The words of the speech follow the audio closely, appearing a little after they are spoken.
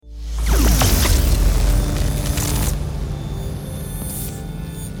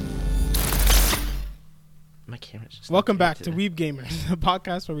Welcome back to Weeb Gamers, a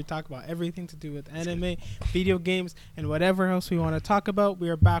podcast where we talk about everything to do with anime, video games, and whatever else we want to talk about. We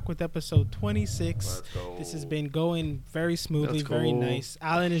are back with episode 26. Let's go. This has been going very smoothly, very nice.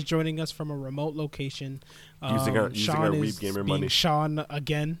 Alan is joining us from a remote location. Using our Weeb Gamer being money. Sean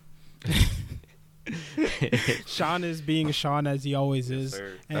again. Sean is being Sean as he always is.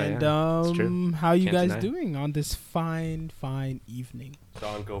 Sir. And how you guys doing on this fine evening?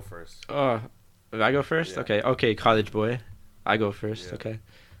 Sean, go first. Did I go first? Yeah. Okay, college boy. I go first. Yeah. Okay.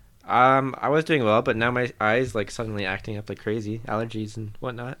 I was doing well, but now my eyes like suddenly acting up like crazy, allergies and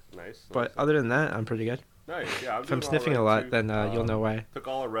whatnot. Nice. But other than that, I'm pretty good. Nice. Yeah, If I'm sniffing a lot, then you'll know why. Took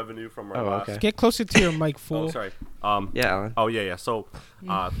all our revenue from our Oh, last. okay. Get closer to your mic, fool. Oh, sorry. Yeah, Alan. Oh, yeah. So,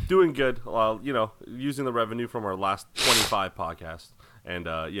 doing good. Using the revenue from our last 25 podcasts, and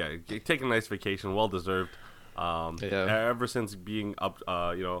taking a nice vacation, well deserved. Ever since being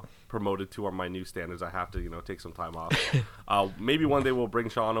promoted to my new standards, I have to take some time off. Maybe one day we'll bring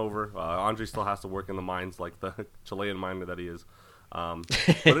Sean over. Andre still has to work in the mines like the Chilean miner that he is. But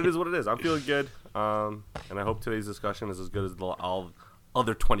it is what it is. I'm feeling good, and I hope today's discussion is as good as all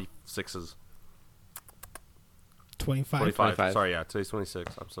other 26s. 25. Sorry, yeah, today's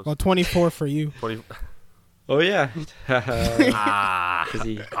 26. I'm so Well, 24 for you. 20. Oh yeah. I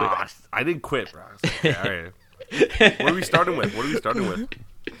didn't quit, bro. Okay, all right. What are we starting with?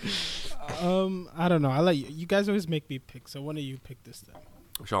 I don't know. I let you guys always make me pick, so one of you pick this then.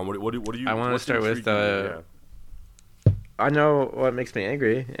 Sean, what do you? I want to start with I know what makes me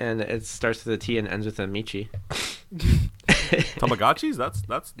angry, and it starts with a T and ends with a Michi. Tamagotchis? That's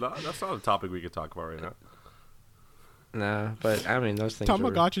not a topic we could talk about right now. No, but I mean those things.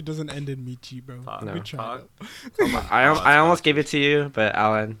 Tamagotchi doesn't end in Michi, bro. No. Good try. I almost gave it to you, but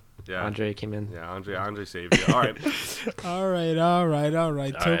Alan, Yeah. Andre came in. Yeah, Andre saved you. All right. all right. All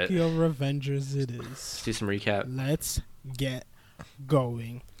right. Tokyo Revengers it is. Let's do some recap. Let's get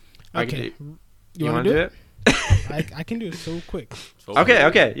going. I Okay. can You want to do it? I can do it so quick.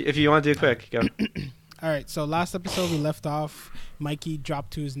 Okay. If you want to do it quick, go. All right, so last episode we left off. Mikey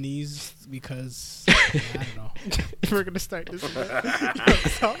dropped to his knees because I don't know. We're gonna start this.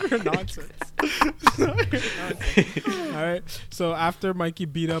 Stop your nonsense. All right. So after Mikey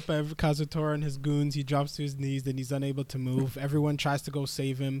beat up Kazutora and his goons, he drops to his knees. Then he's unable to move. Everyone tries to go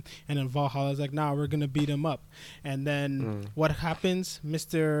save him, and then Valhalla's like, "Nah, we're gonna beat him up." And then what happens?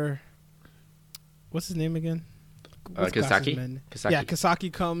 What's his name again? Kisaki? Yeah,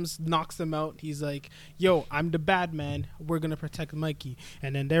 Kisaki comes, knocks them out. He's like, yo, I'm the bad man. We're going to protect Mikey.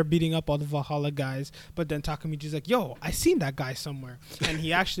 And then they're beating up all the Valhalla guys. But then Takamichi's like, yo, I seen that guy somewhere. And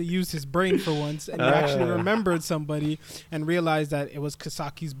he actually used his brain for once. And he actually remembered somebody and realized that it was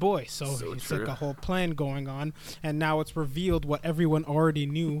Kisaki's boy. So it's true. like a whole plan going on. And now it's revealed what everyone already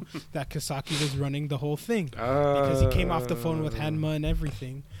knew, that Kisaki was running the whole thing. Because he came off the phone with Hanma and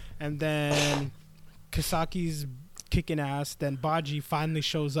everything. And then Kisaki's kicking ass. Then Baji finally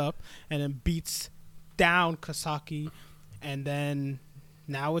shows up and then beats down Kisaki, and then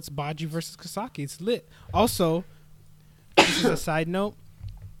now it's Baji versus Kisaki. It's lit. Also, this is a side note.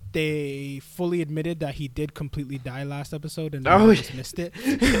 They fully admitted that he did completely die last episode, and they just missed it.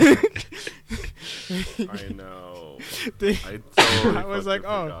 I know. I was like,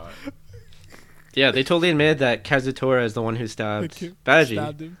 forgot. Yeah, they totally admitted that Kazutora is the one who stabbed Baji.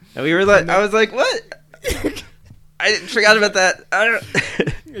 Him. And we were like, I was like, what? I forgot about that. I don't.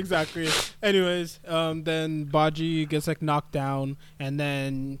 Exactly. Anyways, then Baji gets like knocked down, and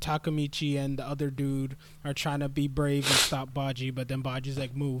then Takamichi and the other dude are trying to be brave and stop Baji, but then Baji's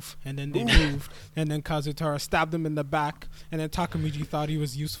like, move, and then they moved, and then Kazutora stabbed him in the back, and then Takamichi thought he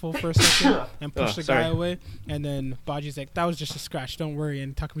was useful for a second and pushed the guy away, and then Baji's like, that was just a scratch, don't worry,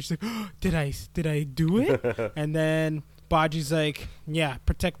 and Takamichi's like, oh, did I do it? And then Baji's like, yeah,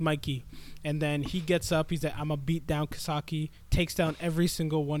 protect Mikey. And then he gets up. He's like, I'm going to beat down Kisaki. Takes down every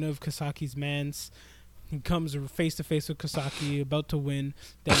single one of Kisaki's mans. He comes face to face with Kisaki, about to win.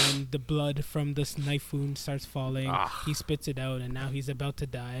 Then the blood from this knife wound starts falling. He spits it out, and now he's about to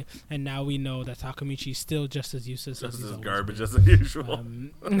die. And now we know that Takamichi is still just as useless as he's always garbage been. as usual.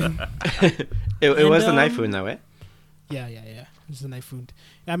 It was the knife wound, though, eh? Yeah. It's a knife wound.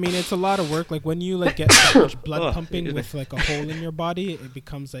 I mean, it's a lot of work. Like when you like get so much blood pumping with like a hole in your body, it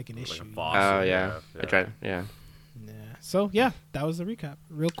becomes like an issue. Oh yeah. I tried. Yeah. So yeah, that was the recap.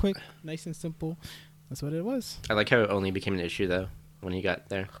 Real quick, nice and simple. That's what it was. I like how it only became an issue though when he got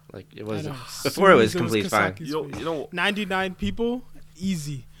there. Like it was Before before it was completely fine. You know, 99 people,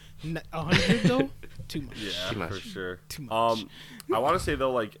 easy. 100 though, too much. Yeah, Too much. for sure. Too much. I want to say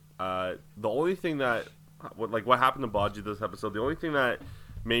though, like, the only thing that, what happened to Baji this episode, the only thing that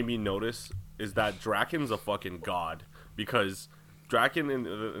made me notice is that Draken's a fucking god, because Draken in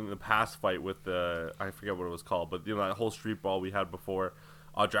the past fight with the, I forget what it was called, but that whole street brawl we had before,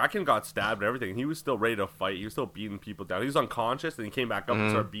 Draken got stabbed and everything, and he was still ready to fight. He was still beating people down. He was unconscious, and he came back up and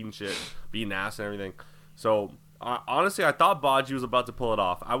started beating shit, beating ass and everything. So honestly, I thought Baji was about to pull it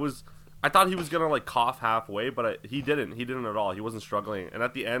off. I thought he was gonna like cough halfway, but he didn't. He didn't at all. He wasn't struggling. And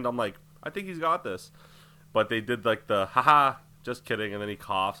at the end, I'm like, I think he's got this. But they did like the haha, just kidding, and then he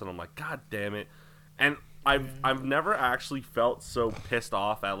coughs, and I'm like, God damn it. And I've never actually felt so pissed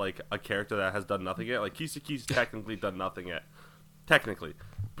off at like a character that has done nothing yet. Like Kisaki's technically done nothing yet, technically.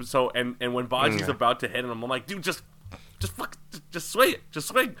 So and when Baji's about to hit him, I'm like, dude, just swing it, just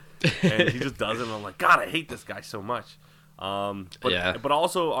swing. And he just doesn't. And I'm like, God, I hate this guy so much. But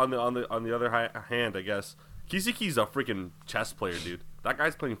also on the other hand, I guess Kisaki's a freaking chess player, dude. That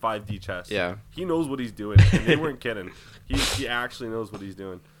guy's playing 5D chess. Yeah, he knows what he's doing, and they weren't kidding. He actually knows what he's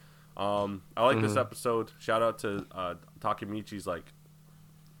doing. I like this episode. Shout out to Takemichi's like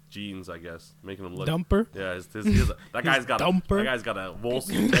jeans, I guess, making him look dumper. Yeah, that guy's got dumper. That guy's got a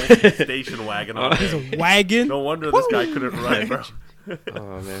Wolseley station wagon on. He's a wagon. No wonder this guy couldn't run, bro.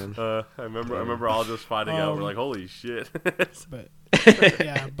 Oh man. I remember all just finding out. We're like, holy shit.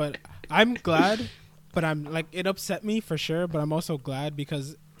 But I'm glad. But I'm like, it upset me for sure. But I'm also glad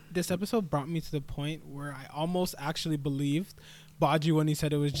because this episode brought me to the point where I almost actually believed Baji when he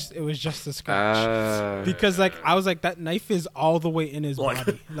said it was just a scratch. Because like I was like, that knife is all the way in his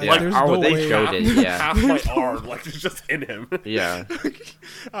body. Like there's no way. Showed it, yeah. Half my arm, like it's just in him. Yeah.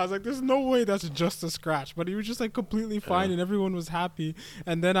 I was like, there's no way that's just a scratch. But he was just like completely fine, and everyone was happy.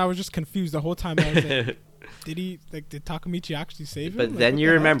 And then I was just confused the whole time. I was like, did Takemichi actually save him? But then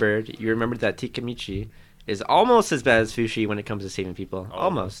you remembered that Takemichi is almost as bad as Fushi when it comes to saving people.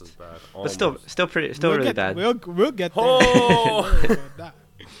 Almost. As bad. But still really bad. We'll get there. Oh!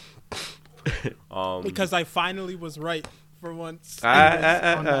 Because I finally was right for once.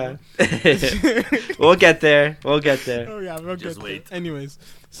 We'll get there. Oh yeah, we'll Just get wait. there. Anyways,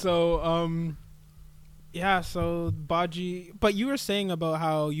 so yeah, so Baji, but you were saying about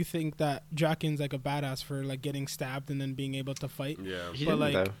how you think that Draken's like a badass for like getting stabbed and then being able to fight. Yeah, but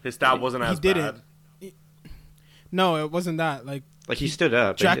like his stab wasn't as bad. No, it wasn't that. Like he stood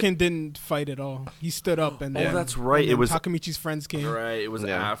up. Draken didn't fight at all. He stood up and then, that's right. It was Takemichi's friends came. Right, it was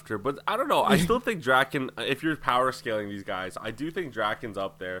after. But I don't know. I still think Draken. If you're power scaling these guys, I do think Draken's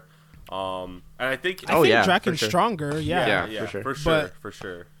up there. And I think Draken's stronger. Yeah, for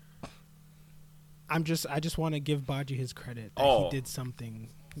sure. I just want to give Baji his credit that he did something.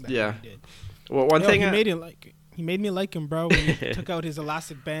 That he did. Well, one thing he made me like him, bro. When he took out his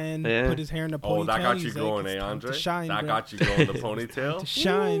elastic band, put his hair in a ponytail. Oh, that got you going, Andre? That got you going, the ponytail? To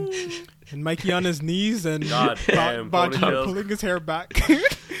shine. And Mikey on his knees and Baji pulling his hair back.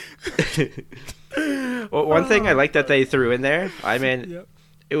 Well, one thing I like that they threw in there, I mean,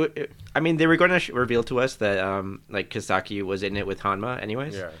 they were going to reveal to us that like Kisaki was in it with Hanma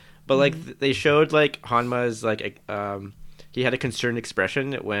anyways. Yeah. But like they showed like Hanma's like he had a concerned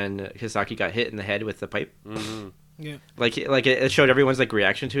expression when Kisaki got hit in the head with the pipe. Mm-hmm. Yeah. Like it showed everyone's like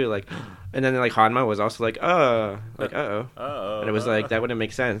reaction to it, like, and then like Hanma was also like, and it was like that wouldn't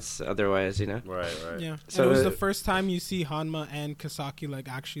make sense otherwise, you know. Right. Yeah. So it was the first time you see Hanma and Kisaki like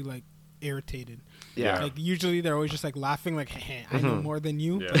actually like irritated. Yeah. Like usually they're always just like laughing like, hey, I know more than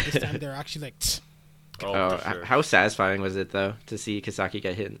you. Yeah. But this time they're actually like. Sure. How satisfying was it though to see Kisaki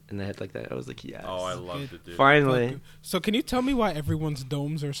get hit in the head like that? I was like, yes. Oh, I loved it, dude. Finally. So can you tell me why everyone's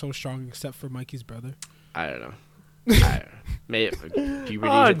domes are so strong except for Mikey's brother? I don't know. Do you really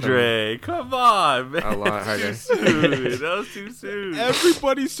Andre, come on, man. A lot harder. That was too soon.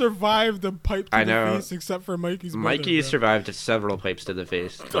 Everybody survived the pipe to the face except for Mikey's brother. Mikey survived several pipes to the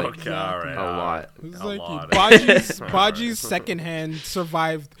face. Like, okay, all right. A lot. It's like Baji's second hand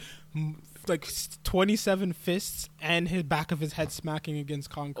survived like 27 fists and his back of his head smacking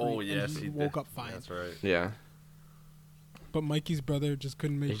against concrete. Oh yes, he woke up fine. That's right. Yeah. But Mikey's brother just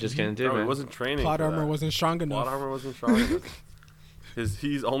couldn't make it. He just couldn't do it. He wasn't training. Plot armor wasn't strong enough. Plot armor wasn't strong enough.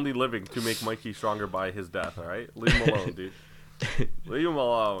 He's only living to make Mikey stronger by his death. All right, leave him alone, dude. Leave him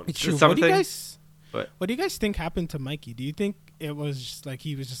alone. It's true. What do you guys think happened to Mikey? Do you think it was just like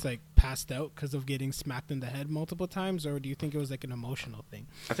he was just like passed out because of getting smacked in the head multiple times, or do you think it was like an emotional thing?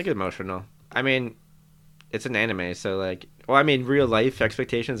 I think emotional. I mean, it's an anime, so like, well, I mean, real life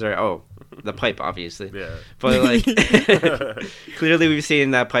expectations are the pipe, obviously. Yeah. But like, clearly we've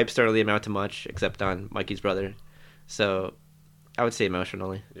seen that pipes don't really amount to much except on Mikey's brother. So, I would say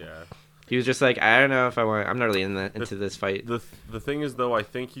emotionally. Yeah. He was just like, I don't know if I want. I'm not really into this fight. The thing is, though, I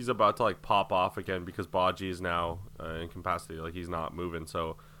think he's about to like pop off again because Baji is now incapacitated. Like he's not moving.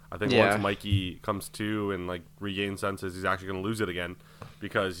 So I think once Mikey comes to and like regains senses, he's actually going to lose it again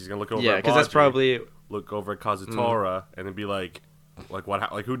because he's going to look over. Yeah, because that's probably look over at Kazutora and then be like what?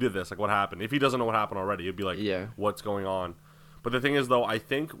 Like who did this? Like what happened? If he doesn't know what happened already, he'd be like, what's going on? But the thing is, though, I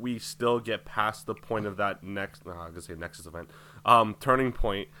think we still get past the point of that next. I'm gonna say Nexus event, turning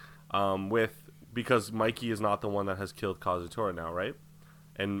point. Because Mikey is not the one that has killed Kazutora now, right?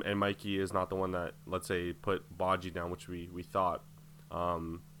 And Mikey is not the one that, let's say, put Baji down, which we thought.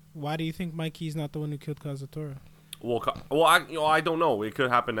 Why do you think Mikey's not the one who killed Kazutora? Well, I don't know. It could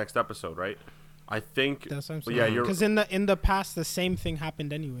happen next episode, right? I think. That's what I'm saying. Yeah, because in the past, the same thing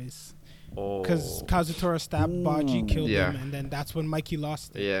happened anyways. Because Kazutora stabbed Baji, killed him, and then that's when Mikey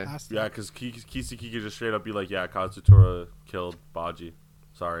lost it. Yeah, because Kiseki could just straight up be like, "Yeah, Kazutora killed Baji.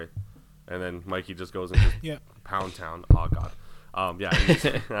 Sorry," and then Mikey just goes into Pound Town. Oh God,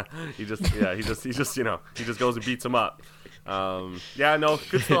 he just goes and beats him up. No,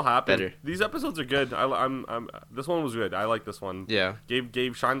 could still happen. Better. These episodes are good. This one was good. I like this one. Yeah,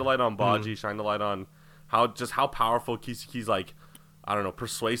 gave shine the light on Baji, shine the light on how powerful Kiseki's like, I don't know,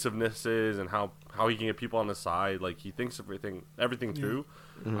 persuasiveness is, and how he can get people on his side. Like he thinks everything through.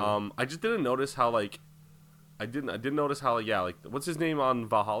 Mm-hmm. I just didn't notice how like. I didn't notice how like what's his name on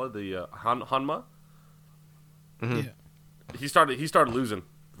Valhalla, the Hanma. Mm-hmm. Yeah, he started losing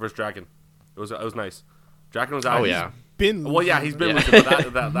versus Draken. It was nice. Draken was out. Oh yeah, he's been losing.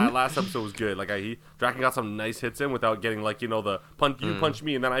 But that last episode was good. Like Draken got some nice hits in without getting like the punch. You punch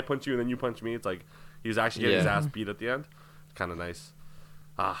me and then I punch you and then you punch me. It's like he was actually getting his ass beat at the end. Kind of nice.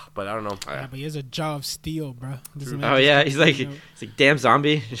 But I don't know. Yeah, but he has a jaw of steel, bro. Oh yeah, he's like damn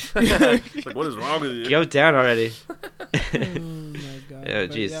zombie. It's like, what is wrong with you? Go down already. Oh my God. Yeah,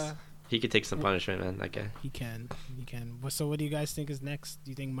 jeez. He could take some punishment, man. That guy. He can. So what do you guys think is next? Do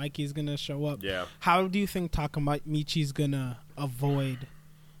you think Mikey's gonna show up? Yeah. How do you think Takamichi's gonna avoid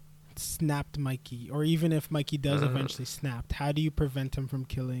snapped Mikey, or even if Mikey does eventually snapped, how do you prevent him from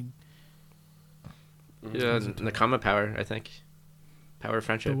killing? Yeah, Nakama power, I think. Power of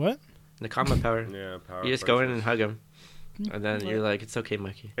friendship. The what? Nakama power. Yeah, power. You just go in and hug him, and then you're like, "It's okay,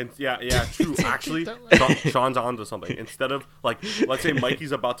 Mikey." And yeah, true. Actually, Sean's onto something. Instead of like, let's say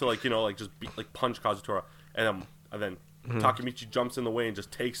Mikey's about to just punch Kazutora, and then Takamichi jumps in the way and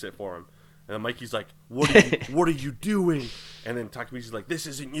just takes it for him, and then Mikey's like, "What are you doing?" And then Takamichi's like, "This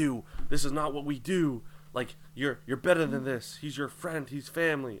isn't you. This is not what we do. Like, you're better than this. He's your friend. He's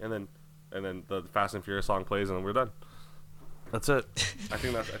family." And then the Fast and Furious song plays, and we're done. That's it. I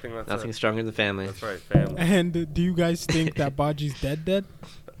think that's nothing stronger than family. That's right, family. And do you guys think that Baji's dead?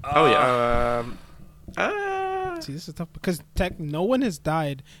 Oh yeah. See, this is tough because no one has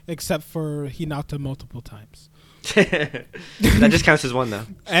died except for Hinata multiple times. That just counts as one though.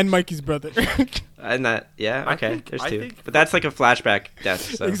 And Mikey's brother. And that, there's two. But that's like a flashback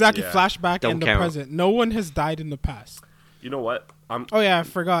death. So. Exactly, flashback Don't and the count. present. No one has died in the past. You know what? Oh yeah, I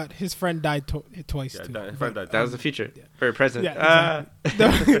forgot. His friend died twice too. His friend died. That was the future or present. Yeah,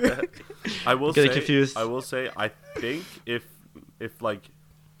 exactly. I will Getting say. confused. I will say. I think if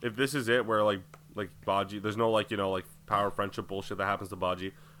this is it, where like Baji, there's no power friendship bullshit that happens to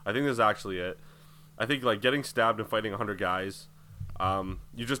Baji. I think this is actually it. I think like getting stabbed and fighting 100 guys.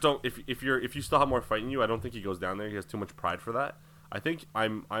 You just don't. If you still have more fight in you, I don't think he goes down there. He has too much pride for that. I think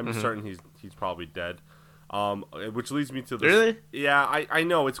I'm certain he's probably dead. Which leads me to this. Really? Yeah, I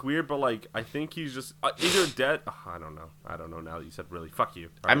know it's weird, but like I think he's just either dead. I don't know. Now that you said really, fuck you.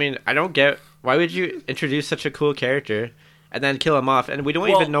 Right? I mean, I don't get why would you introduce such a cool character and then kill him off, and we don't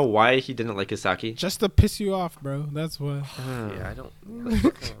even know why he didn't like Kisaki. Just to piss you off, bro. That's why. Yeah, I don't.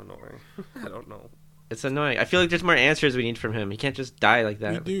 That's kind of annoying. I don't know. It's annoying. I feel like there's more answers we need from him. He can't just die like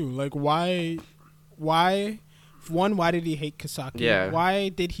that. We do. Like why? Why did he hate Kisaki? Yeah. Why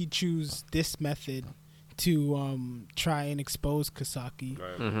did he choose this method to try and expose Kisaki?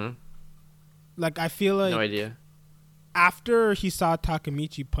 Right. Mm-hmm. Like I feel like no idea. After he saw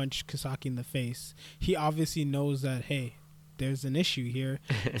Takamichi punch Kisaki in the face, he obviously knows that hey, there's an issue here.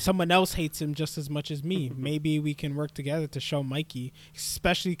 Someone else hates him just as much as me. Maybe we can work together to show Mikey,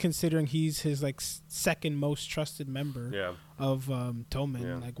 especially considering he's his like second most trusted member of Toman.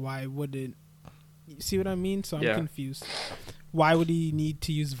 Yeah. Like why wouldn't you see what I mean? So I'm confused. Why would he need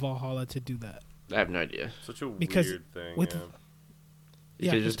to use Valhalla to do that? I have no idea. Such a weird thing.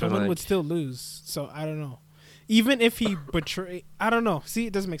 Because Toman would still lose. So I don't know. Even if he betray, I don't know. See,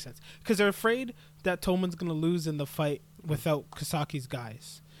 it doesn't make sense because they're afraid that Toman's gonna lose in the fight without Kisaki's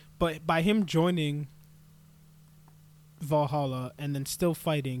guys. But by him joining, Valhalla and then still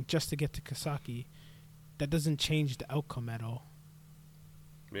fighting just to get to Kisaki, that doesn't change the outcome at all.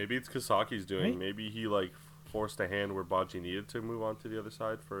 Maybe it's Kisaki's doing. Right? Maybe he like forced a hand where Baji needed to move on to the other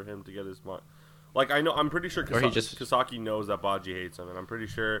side for him to get his like I'm pretty sure Kisaki knows that Baji hates him, and I'm pretty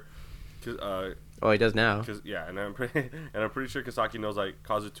sure. He does now. Yeah, and I'm pretty sure Kisaki knows like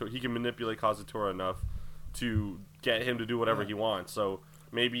Kazutora. He can manipulate Kazutora enough to get him to do whatever he wants. So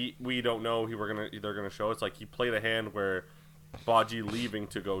maybe we don't know. They're gonna show it's like he played a hand where Baji leaving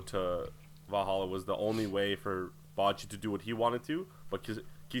to go to Valhalla was the only way for Baji to do what he wanted to, but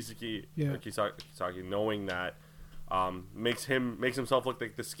Kisaki knowing that makes himself look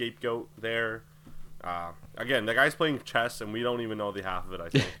like the scapegoat there. Again, the guy's playing chess, and we don't even know the half of it, I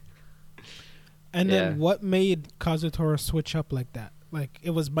think. And then what made Kazutora switch up like that? Like, it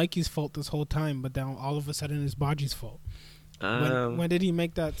was Mikey's fault this whole time, but then all of a sudden it's Baji's fault. When did he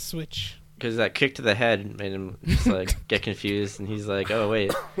make that switch? Because that kick to the head made him just, like, get confused, and he's like, oh,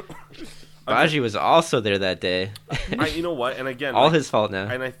 wait. Baji was also there that day. You know what? And again, all his fault now.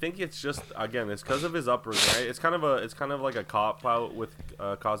 And I think it's just, again, it's because of his upbringing, right? It's kind of like a cop out with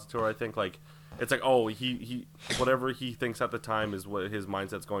Kazutora. I think like it's like, oh, he whatever he thinks at the time is what his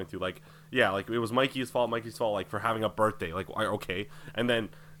mindset's going through. Like, yeah, like it was Mikey's fault, like for having a birthday. Like, okay, and then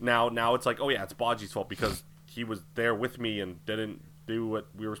now it's like, oh yeah, it's Baji's fault because he was there with me and didn't do what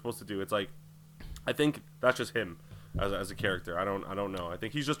we were supposed to do. It's like, I think that's just him as a character. I don't know. I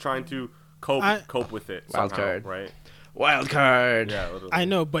think he's just trying to cope with it. Wild somehow, card, right? Wild card. Yeah, literally. I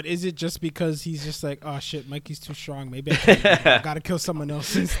know, but is it just because he's just like, oh shit, Mikey's too strong? Maybe I gotta kill someone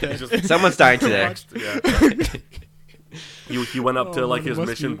else instead. Someone's dying today. He went up to like his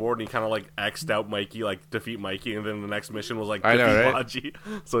mission board and he kind of like X'd out Mikey, like defeat Mikey, and then the next mission was like defeat Baji.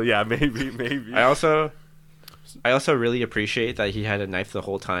 So yeah, maybe. I also really appreciate that he had a knife the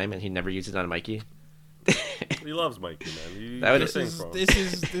whole time and he never used it on Mikey. He loves Mikey, man. This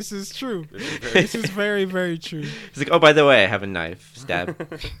is true. This is very, very true. He's like, oh, by the way, I have a knife. Stab.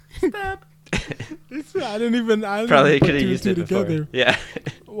 Stab. I didn't probably could have used it before. Together. Yeah.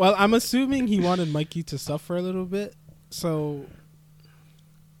 Well, I'm assuming he wanted Mikey to suffer a little bit, so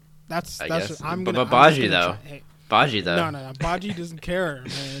that's. I'm gonna. But Baji though. Baji though. No. Baji doesn't care,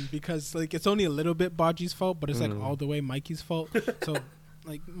 man, because like it's only a little bit Baji's fault, but it's like all the way Mikey's fault. So.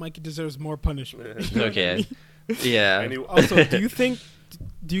 Like, Mikey deserves more punishment. Okay. Yeah. Also, do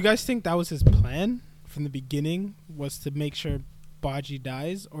you guys think that was his plan from the beginning, was to make sure Baji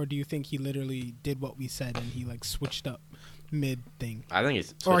dies? Or do you think he literally did what we said and he, like, switched up mid-thing? I think he's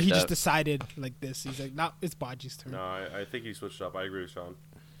switched Or he up. just decided, like, this. He's like, no, it's Baji's turn. No, I think he switched up. I agree with Sean.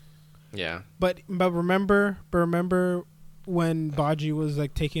 Yeah. But remember when Baji was,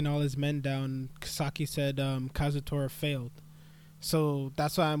 like, taking all his men down, Kisaki said Kazutora failed. So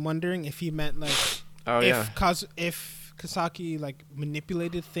that's why I'm wondering if he meant like, if Kisaki like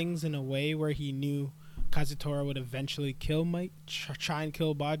manipulated things in a way where he knew Kazutora would eventually kill try and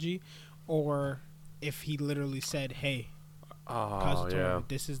kill Baji, or if he literally said, "Hey, Kazutora,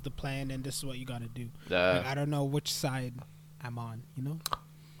 this is the plan and this is what you got to do." Like, I don't know which side I'm on. You know.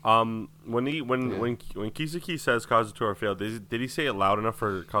 When Kisaki says Kazutora failed, did he say it loud enough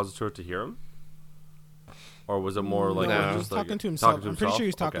for Kazutora to hear him? Or was it more like he was talking to himself? I'm pretty sure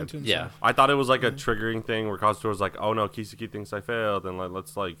he's talking to himself. Yeah, I thought it was like a triggering thing where Kazutora was like, "Oh no, Kisaki thinks I failed, and let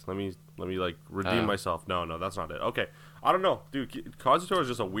me like redeem myself." No, that's not it. Okay, I don't know, dude. Kazutora is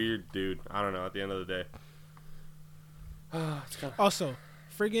just a weird dude. I don't know. At the end of the day, also,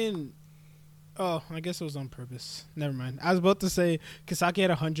 friggin'. Oh, I guess it was on purpose. Never mind. I was about to say Kisaki had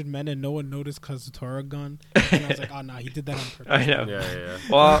 100 men and no one noticed Kazutora gone. And I was like, oh no, he did that on purpose. I know. Yeah.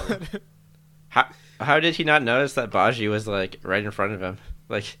 Well. How did he not notice that Baji was like right in front of him,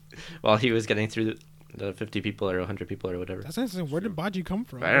 like while he was getting through the 50 people or 100 people or whatever? That's interesting. Where did Baji come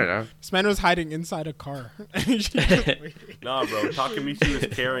from? I don't know. This man was hiding inside a car. Nah, bro. Takemichi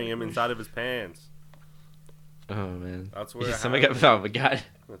was carrying him inside of his pants. Oh man, that's where. Oh my god,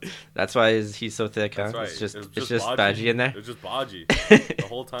 that's why he's so thick, huh? Right. It's just Baji in there. It's just Baji the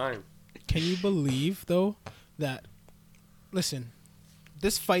whole time. Can you believe though that? Listen.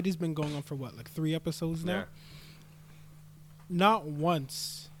 This fight has been going on for what, like 3 episodes now? Yeah. Not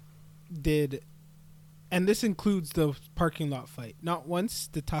once did, and this includes the parking lot fight, not once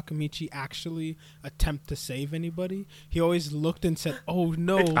did Takemichi actually attempt to save anybody. He always looked and said, oh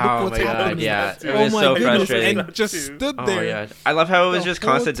no, look what's happening. God, yeah. It was so frustrating. And just stood there. Oh my God. I love how it was just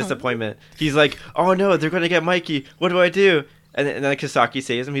constant disappointment. He's like, oh no, they're going to get Mikey. What do I do? And then Kisaki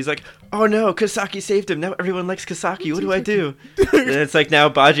saves him. He's like, oh no, Kisaki saved him. Now everyone likes Kisaki. What do I do? And it's like now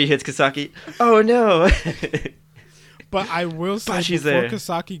Baji hits Kisaki. Oh no. But I will say, Baji's before there.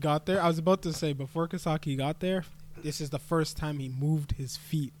 Kisaki got there, I was about to say, before Kisaki got there, this is the first time he moved his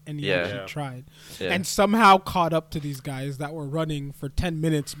feet and he actually tried. Yeah. And somehow caught up to these guys that were running for 10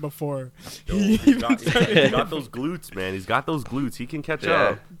 minutes before he's got those glutes, man. He's got those glutes. He can catch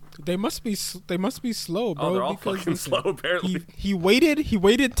up. They must be slow, bro. Oh, they're all fucking slow, apparently. He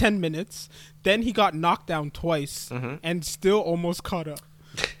waited 10 minutes, then he got knocked down twice, and still almost caught up.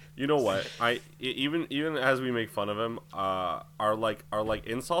 You know what? Even as we make fun of him, our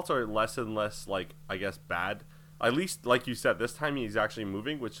insults are less and less, like, I guess, bad. At least, like you said, this time he's actually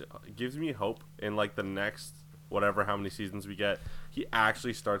moving, which gives me hope in, like, the next whatever how many seasons we get. He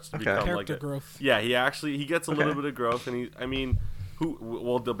actually starts to become character growth. Yeah, he gets a little bit of growth, and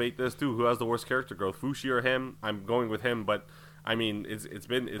we'll debate this too. Who has the worst character growth, Fushi or him? I'm going with him, but I mean, it's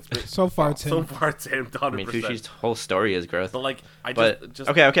been so far it's him. 100%. I mean, Fushi's whole story is growth. But like,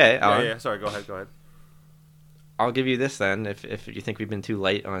 okay. Yeah. Sorry, go ahead. I'll give you this then, if you think we've been too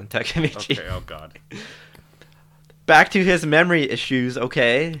light on Takemichi. Okay. Oh God. Back to his memory issues.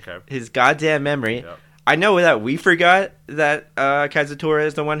 Okay. His goddamn memory. Yep. I know that we forgot that Kazutora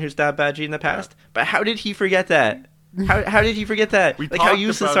is the one who stabbed Baji in the past, but how did he forget that? How did he forget that? How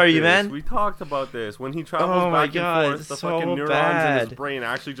useless are you, man? We talked about this. When he travels back and forth, the fucking neurons in his brain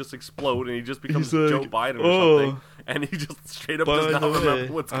actually just explode, and he just becomes Joe Biden or something, and he just straight up does not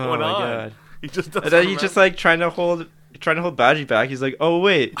remember what's going on. God. He just doesn't. And then he's just like trying to hold Baji back. He's like, oh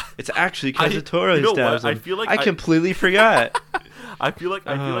wait, it's actually Kazutora who stabs him. I feel like I completely forgot. I feel like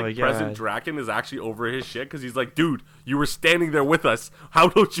President Draken is actually over his shit because he's like, dude, you were standing there with us. How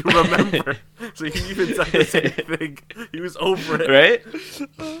don't you remember? So he even said the same thing. He was over it, right?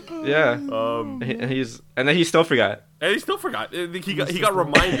 Yeah. And then he still forgot. And he still forgot. He got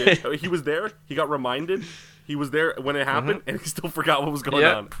reminded. He was there. He got reminded. He was there when it happened, and he still forgot what was going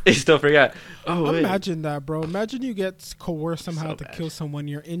on. He still forgot. Oh, imagine that, bro. Imagine you get coerced somehow to kill someone.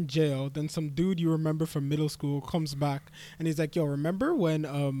 You're in jail. Then some dude you remember from middle school comes back, and he's like, "Yo, remember when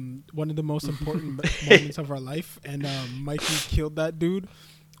one of the most important moments of our life, and Mikey killed that dude?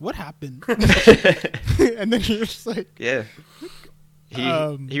 What happened?" And then you're just like, "Yeah."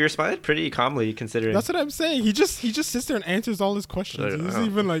 He responded pretty calmly, considering. That's what I'm saying. He just sits there and answers all his questions. He doesn't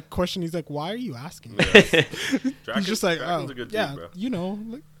even like question. He's like, "Why are you asking?" He's just like, "Oh, a good dude, bro. You know."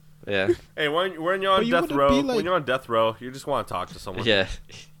 Like, yeah. Hey, when you're on death row, when you're on death row, you just want to talk to someone. Yeah.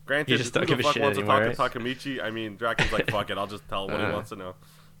 Granted, you just don't give a shit wants anymore, to talk to Takemichi. I mean, Draken's like, "Fuck it, I'll just tell him what he wants to know."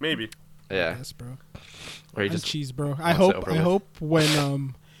 Maybe. Yeah. Yes, bro. Or he just cheese, bro. I hope when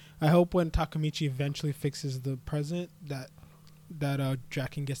Takemichi eventually fixes the present that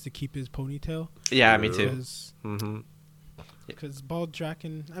Draken gets to keep his ponytail. Yeah, me too. Because bald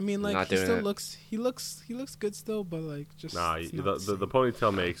Draken, I mean, like, he still looks good still, but like just the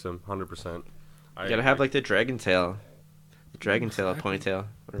ponytail makes him 100%. You gotta have like the dragon tail ponytail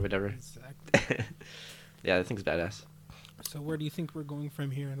or whatever. Exactly. Yeah, that thing's badass. So where do you think we're going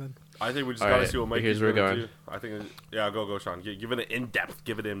from here then? I think we just gotta see what Mikey's going to do. I think, go, Sean. Give it an in-depth.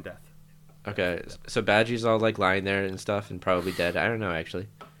 Give it in-depth. Okay, so Badgie's all like lying there and stuff, and probably dead. I don't know, actually.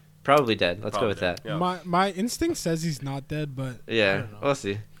 Probably dead. Let's go with that. Yeah. My instinct says he's not dead, but yeah, I don't know. We'll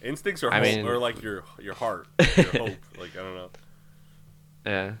see. Instincts or like your heart, your hope. Like, I don't know.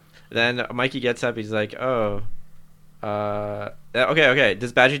 Yeah. Then Mikey gets up. He's like, "Oh, okay.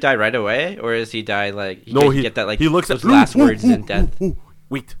 Does Badgie die right away, or does he die like he get that like he looks those at last words in death?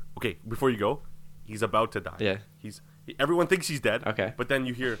 Wait, okay, before you go, he's about to die. Yeah. Everyone thinks he's dead. Okay. But then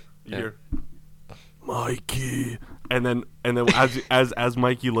you hear Mikey, and then as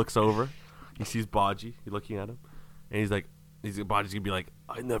Mikey looks over, he sees Baji. He's looking at him, and Baji's gonna be like,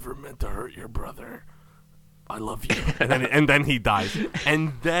 "I never meant to hurt your brother. I love you." And then he dies,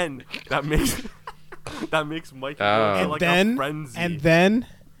 and then that makes Mikey go like a frenzy.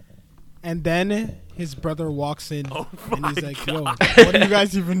 And then his brother walks in, and he's like, "Yo, what are you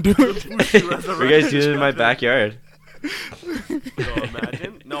guys even doing? What are you guys doing in my backyard?" So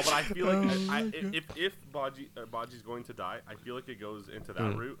imagine. No, but I feel like if Baji's going to die, I feel like it goes into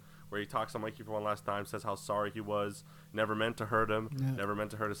that route where he talks to Mikey for one last time, says how sorry he was, never meant to hurt him, never meant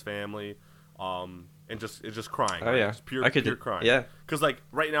to hurt his family, and just crying. Oh, yeah. Just pure crying. Yeah. Because like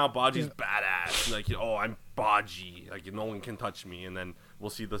right now, Baji's badass. Like, I'm Baji. Like, no one can touch me. And then we'll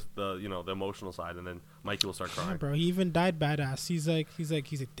see the emotional side, and then Mikey will start crying. Yeah, bro, he even died badass. He's like,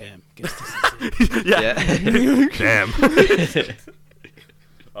 damn. Guess this is it. Damn.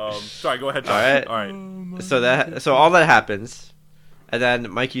 Sorry, go ahead, John. All right. So all that happens, and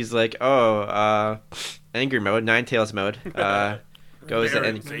then Mikey's like, angry mode, Ninetales mode. Goes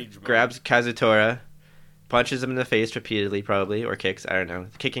and grabs Kazutora, punches him in the face repeatedly, probably, or kicks. I don't know.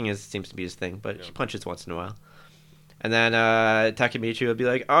 Kicking seems to be his thing, but he punches once in a while. And then Takemichi will be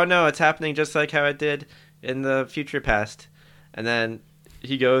like, "Oh no, it's happening just like how it did in the future past, and then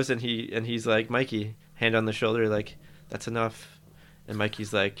he goes and he's like, Mikey, hand on the shoulder, like, that's enough, and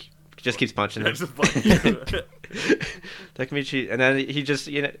Mikey's like, just keeps punching him. Takemichi, and then he just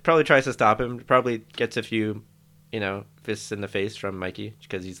probably tries to stop him, probably gets a few fists in the face from Mikey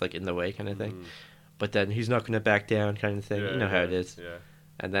because he's like in the way kind of thing, but then he's not going to back down kind of thing. How it is. Yeah.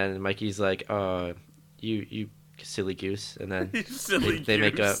 And then Mikey's like, "Oh, you silly goose," and then they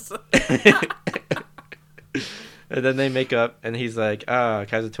make up. And then they make up, and he's like,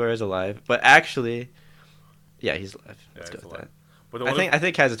 Kazutora's alive, but actually, yeah, he's alive. Let's go with that. But I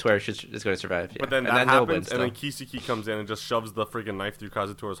think Kazutora is going to survive. Yeah. But then that happens, and then Kiseki comes in and just shoves the freaking knife through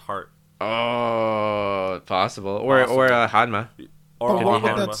Kazutora's heart. Oh, possible. Or Hanma. Or what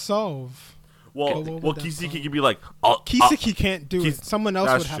would that solve? Well, Kiseki could be like, Kiseki can't do it. Someone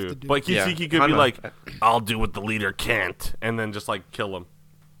else would have to do it. But Kiseki could be like, I'll do what the leader can't, and then just like kill him.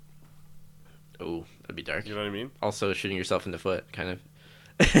 Oh, that'd be dark. You know what I mean? Also, shooting yourself in the foot, kind of.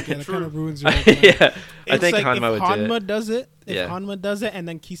 Yeah, that kind of ruins your whole plan. Yeah, I think like Hanma would Hanma do it. does it. If Hanma does it, and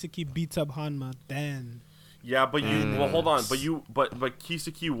then Kiseki beats up Hanma, then. Yeah, but well, hold on. But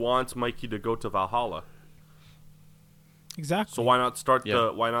Kiseki wants Mikey to go to Valhalla. Exactly. So why not start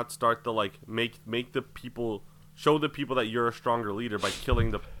the like make the people show the people that you're a stronger leader by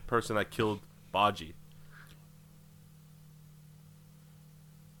killing the person that killed Baji?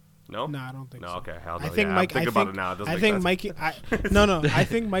 No, I don't think so. Okay, I think Mikey. I think Mikey. I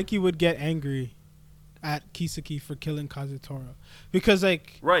think Mikey would get angry at Kiseki for killing Kazutora because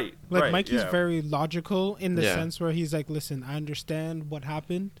Mikey's very logical in the sense where he's like, listen, I understand what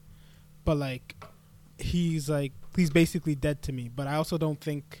happened, but like he's basically dead to me. But I also don't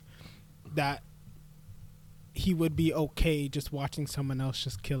think that he would be okay just watching someone else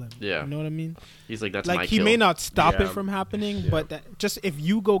just kill him. Yeah, you know what I mean? He's like, that's like my he kill. may not stop it from happening, but that just if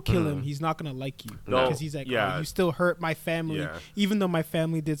you go kill him, he's not gonna like you because he's like, oh, you still hurt my family, even though my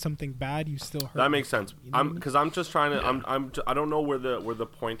family did something bad. You still hurt. That makes sense. You know I'm just trying to. I don't know where the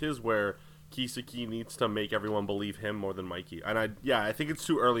point is where Kiseki needs to make everyone believe him more than Mikey, and I think it's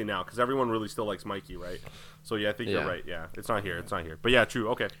too early now because everyone really still likes Mikey, right? So I think you're right. Yeah, it's not here. But yeah, true.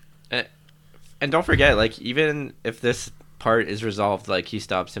 Okay. And don't forget, like, even if this part is resolved, like, he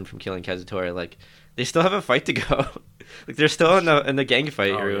stops him from killing Kazutora, like, they still have a fight to go. Like, they're still in the gang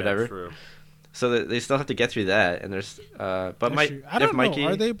fight or whatever. True. So they still have to get through that. And there's, but I don't know.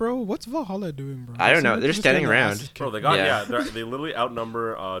 Are they, bro? What's Valhalla doing, bro? I don't know. They're just standing around. Bro, they got they literally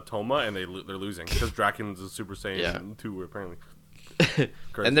outnumber Toma, and they're losing because Draken's a Super Saiyan 2 apparently.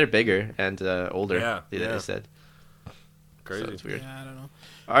 And they're bigger and older. Yeah, they said. Crazy. So it's weird. Yeah, I don't know.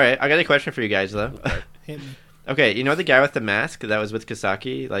 All right, I got a question for you guys though. Okay. Hit me. Okay, you know the guy with the mask that was with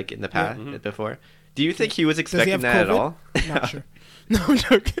Kisaki, like in the past before? Do you think he was expecting that at all? Not sure. No, I'm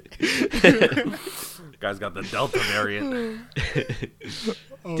joking. Guy's got the Delta variant.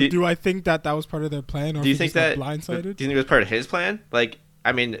 Do I think that was part of their plan, or do you think that blindsided? Do you think it was part of his plan? Like,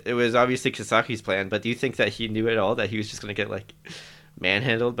 I mean, it was obviously Kisaki's plan, but do you think that he knew at all that he was just going to get like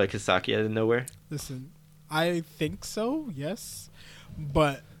manhandled by Kisaki out of nowhere? Listen, I think so. Yes.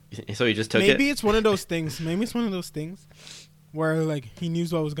 But so he just took maybe it's one of those things. Maybe it's one of those things where like he knew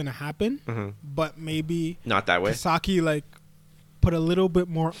what was gonna happen, but maybe not that way. Kisaki like put a little bit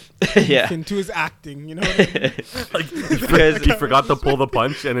more into his acting. You know what I mean? Like because he forgot to pull the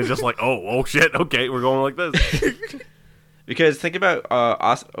punch, and it's just like, oh shit, okay, we're going like this. Because think about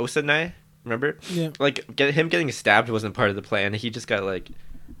Osanai. Remember? Yeah. Like him getting stabbed wasn't part of the plan. He just got like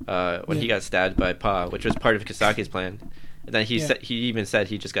when he got stabbed by Pa, which was part of Kisaki's plan. And then he even said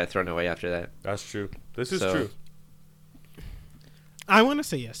he just got thrown away after that. That's true. This is true. I want to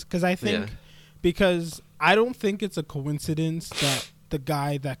say yes because I think because I don't think it's a coincidence that the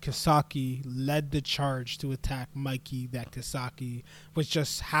guy that Kisaki led the charge to attack Mikey, that Kisaki was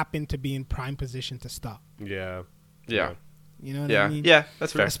just happened to be in prime position to stop. Yeah. You know what I mean? Yeah,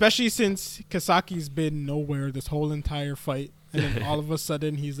 that's fair. Especially since Kisaki's been nowhere this whole entire fight, and then all of a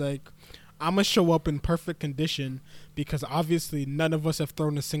sudden he's like, I'm going to show up in perfect condition because obviously none of us have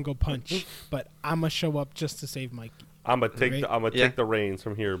thrown a single punch, but I'm going to show up just to save Mikey. I'm going to take the reins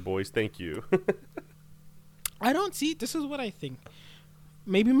from here, boys. Thank you. I don't see. This is what I think.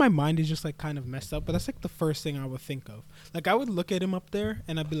 Maybe my mind is just like kind of messed up, but that's like the first thing I would think of. Like I would look at him up there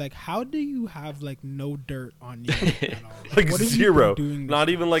and I'd be like, how do you have like no dirt on you at all? Like zero. Not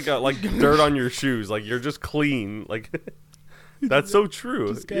even like dirt on your shoes. Like you're just clean. Like that's so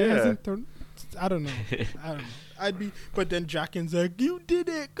true. This guy hasn't thrown. I don't know. I'd be, but then Draken's like, "You did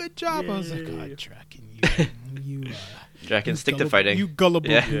it, good job." I was like, "God, Draken, you Draken, stick to fighting. You gullible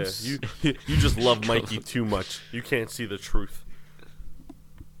goose. You just love Mikey too much. You can't see the truth."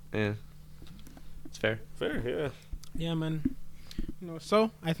 Yeah, it's fair. Fair, yeah. Yeah, man.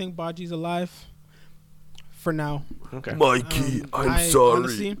 So I think Baji's alive for now. Okay. Mikey, I'm sorry.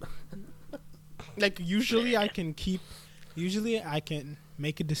 Honestly, usually I can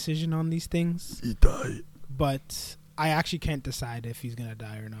make a decision on these things. He died. But I actually can't decide if he's gonna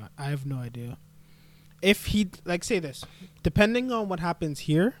die or not. I have no idea. If he say this, depending on what happens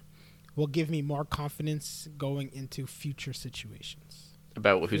here, will give me more confidence going into future situations.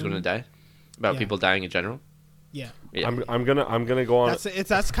 About who's going to die? About people dying in general? Yeah. I'm gonna go on.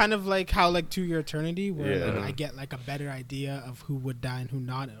 That's kind of like how To Your Eternity, where I get a better idea of who would die and who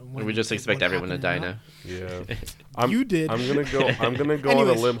not. And we just expect everyone to die now. Yeah. You did. I'm gonna go on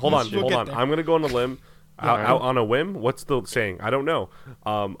a limb. Hold on. I'm gonna go on a limb. Out on a whim. What's the saying? I don't know.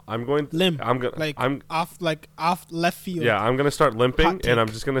 I'm going limb. I'm off left field. Yeah, I'm gonna start limping, and I'm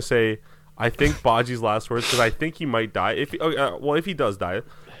just gonna say, I think Baji's last words, because I think he might die. If he does die,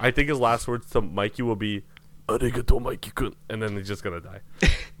 I think his last words to Mikey will be, "Arigato, Mikey-kun," and then he's just gonna die.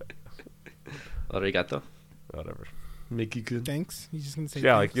 Arigato. Whatever. Mikey-kun. Thanks. He's just gonna say.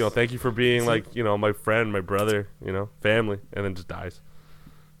 Yeah, thanks. thank you for being my friend, my brother, family, and then just dies.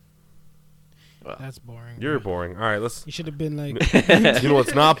 Well, that's boring. You're boring. All right, let's. You should have been like. You know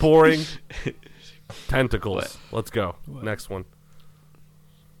what's not boring? Tentacles. What? Let's go. What? Next one.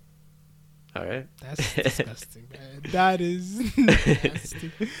 All right. That's disgusting, man. That is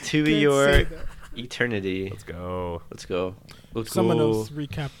nasty. To your eternity. Let's go. Someone else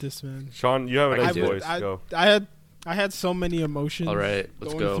recap this, man. Sean, you have a nice voice. Go. I had so many emotions. All right,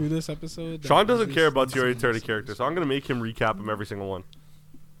 let's go through this episode. Sean doesn't care about your eternity character, so I'm gonna make him recap him every single one.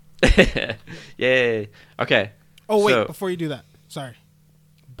 Yay. Okay. Oh wait, before you do that, sorry.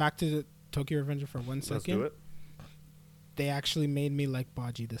 Back to the Tokyo Revenger for 1 second. Let's do it. They actually made me like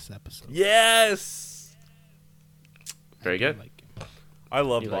Baji this episode. Yes. Very good. I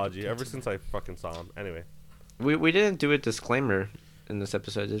love Baji ever since I fucking saw him. Anyway, we didn't do a disclaimer in this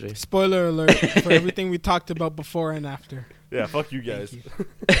episode, did we? Spoiler alert for everything we talked about before and after. Yeah, fuck you guys.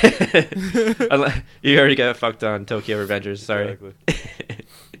 You already got fucked on Tokyo Revengers. Sorry. Exactly.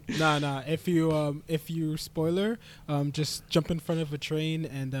 Nah. If you spoiler, just jump in front of a train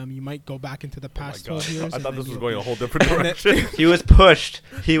and you might go back into the past 12 years. I thought this was going a whole different direction. He was pushed.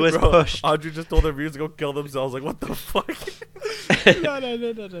 Audrey just told their viewers to go kill themselves. Like, what the fuck? No.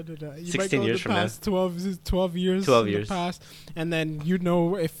 You 16 years from now. 12 years. 12 in years. The past, and then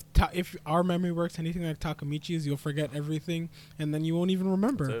if our memory works anything like Takamichi's, you'll forget everything, and then you won't even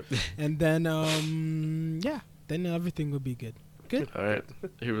remember. And then then everything will be good. Good. All right.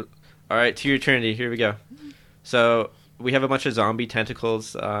 All right. To your eternity. Here we go. So we have a bunch of zombie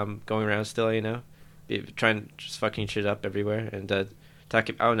tentacles going around still. Trying to just fucking shit up everywhere. And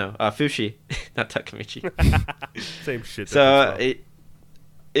Fushi, not Takamichi. Same shit. So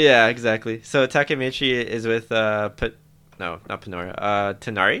yeah, exactly. So Takamichi is with not Panora.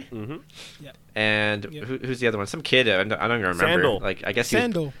 Tonari. Mm-hmm. Yeah. And who's the other one? Some kid. I don't even remember. Sandal. I guess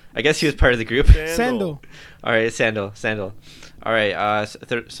Sandal. I guess he was part of the group. Sandal. All right, Sandal. All right.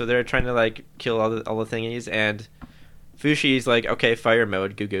 So they're trying to kill all the thingies, and Fushi's like, okay, fire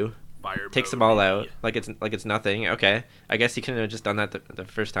mode, goo. Takes them all out like it's nothing. Okay, I guess he couldn't have just done that the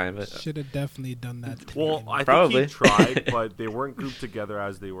first time. But should have definitely done that. Well, I think he tried, but they weren't grouped together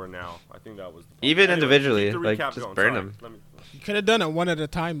as they were now. I think that was the problem. Even individually, just going. burn them. You could have done it one at a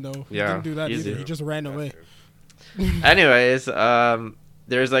time, though. Yeah, he didn't do that easy. either. He just ran away. Anyways,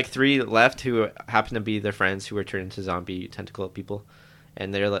 there's 3 left who happen to be their friends who were turned into zombie tentacle people,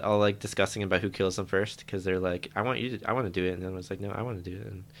 and they're all discussing about who kills them first because they're like, I want to do it, and then was like, no, I want to do it,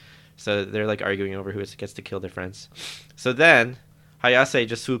 and so they're arguing over who gets to kill their friends. So then Hayase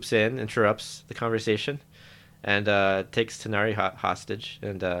just swoops in, interrupts the conversation, and takes Tonari hostage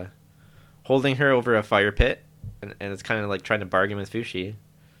and holding her over a fire pit, and it's kind of trying to bargain with Fushi.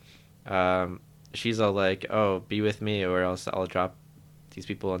 She's all like, oh, be with me or else I'll drop these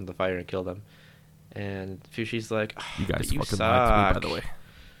people on the fire and kill them. And Fushi's like, oh, you guys fucking suck. lied to me, by the way.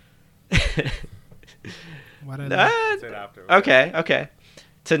 Okay.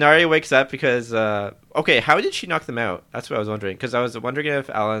 Tonari wakes up because how did she knock them out? That's what I was wondering, because I was wondering if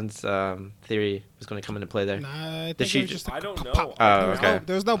Alan's theory was going to come into play there. Nah, I don't know. Oh, okay.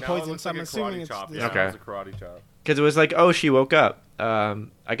 There's no poison, so I'm assuming it's okay. It was a karate chop. Because it was she woke up.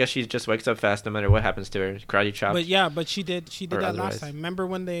 I guess she just wakes up fast no matter what happens to her. Karate chop. But she did that otherwise. Last time. Remember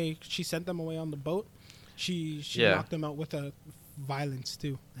when she sent them away on the boat? She knocked them out with a violence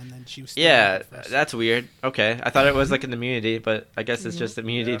too, and then she was that's weird. Okay, I thought it was an immunity, but I guess it's just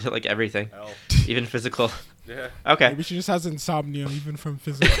immunity to everything, even physical. Yeah. Okay. Maybe she just has insomnia even from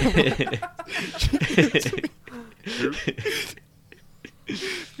physical.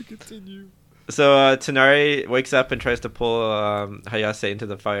 Continue. So Tonari wakes up and tries to pull Hayase into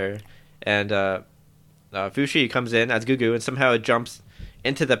the fire, and Fushi comes in as Gugu and somehow jumps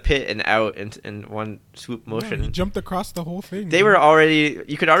into the pit and out in one swoop motion. Yeah, he jumped across the whole thing. They were already...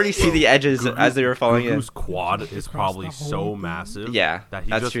 You could already see the edges as they were falling in. Gugu's quad is probably so massive. Yeah, that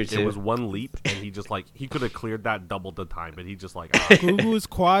that's true too. It was one leap, and he just like... He could have cleared that double the time, but he just like... Gugu's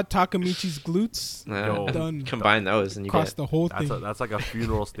quad, Takamichi's glutes. Done. Combine those and you cross get... the whole thing. That's like a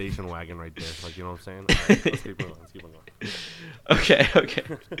funeral station wagon right there. Like, you know what I'm saying? All right, let's keep on going.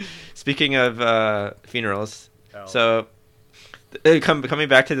 Okay. Speaking of funerals, so... coming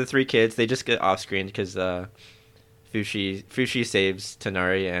back to the three kids, they just get off screen because Fushi saves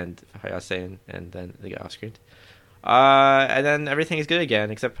Tonari and Hayase, and then they get off screen. And then everything is good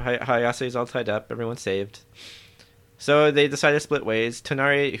again, except Hayase is all tied up. Everyone's saved. So they decide to split ways.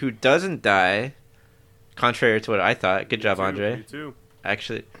 Tonari, who doesn't die, contrary to what I thought. Good job, Andre. Me too.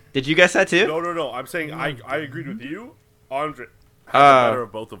 Actually, did you guess that too? No. I'm saying I agreed with you. Andre had the better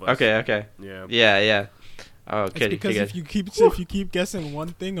of both of us. Okay. Yeah. Oh, it's because if you keep guessing one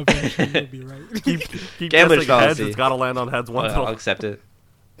thing, eventually you'll be right. keep guessing heads. It's got to land on heads once. I'll accept it.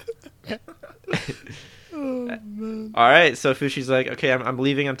 Oh, man. All right, so Fushi's like, okay, I'm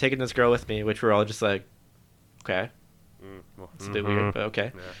leaving. I'm taking this girl with me, which we're all just like, okay, it's a bit weird, but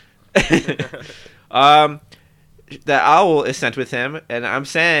okay. Yeah. The owl is sent with him, and I'm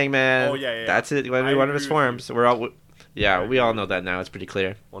saying, man, that's it. When one of his forms, we're all. Yeah, we all know that now. It's pretty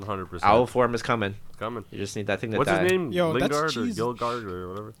clear. 100%. Owl form is coming. Coming. You just need that thing to die. What's his name? Yo, Lingard or Gilgard or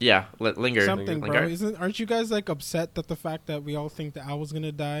whatever? Yeah, Lingard. Something, Lingard. bro. Aren't you guys like upset that the fact that we all think the owl's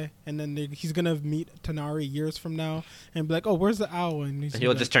gonna die, and then he's gonna meet Tonari years from now and be like, "Oh, where's the owl?" And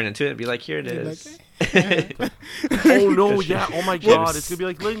he'll just turn into it and be like, "Here it is." Like, oh no! Yeah. Oh my God! It's gonna be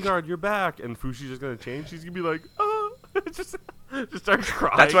like Lingard, you're back, and Fushi's just gonna change. She's gonna be like, "Oh," just starts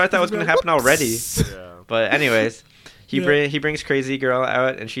crying. That's what I thought was gonna happen already. Yeah. But anyways. He brings Crazy Girl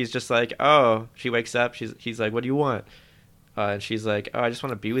out, and she's just like, oh. She wakes up. He's like, what do you want? And she's like, oh, I just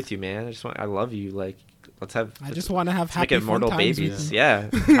want to be with you, man. I love you. Like, I just want to have happy fun immortal times babies. Yeah,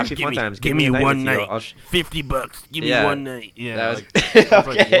 happy fun times. Give me one night. $50. Give me one night. Yeah. What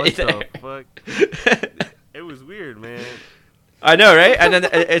the fuck? It was weird, man. I know, right? And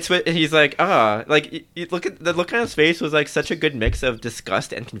then he's like, like you look at the look on his face was like such a good mix of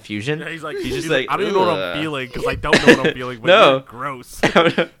disgust and confusion. Yeah, he's just like, I don't even know what I'm feeling because I don't know what I'm feeling. But no, gross.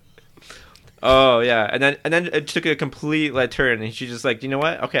 Oh yeah, and then it took a complete turn, and she's just like, you know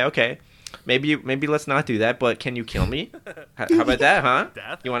what? Okay, maybe let's not do that. But can you kill me? How about that, huh?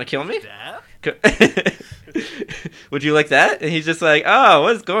 Death? You want to kill me? Death? Would you like that? And he's just like, oh,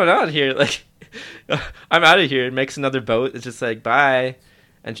 what's going on here? Like. I'm out of here. And makes another boat. It's just like, bye.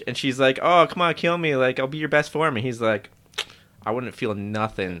 And she's like, oh, come on, kill me. Like, I'll be your best form. And he's like, I wouldn't feel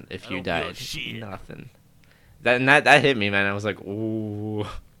nothing if you died. Nothing. That hit me, man. I was like, ooh.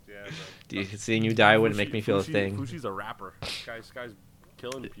 Yeah, seeing you die wouldn't make me feel a thing. Fushi's a rapper. This guy's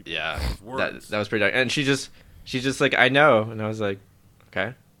killing people. Yeah. That was pretty dark. And she's just like, I know. And I was like,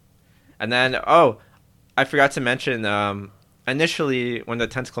 okay. And then, I forgot to mention, initially, when the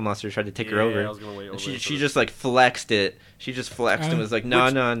tentacle monster tried to take her over, I was gonna wait she just like flexed it. She just flexed and was like,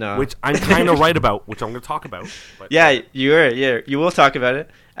 no. Which I'm kind of right about, which I'm going to talk about. But. Yeah, you will talk about it.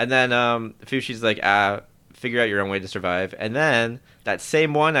 And then Fushi's like, figure out your own way to survive. And then that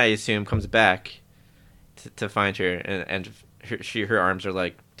same one, I assume, comes back to find her, and her arms are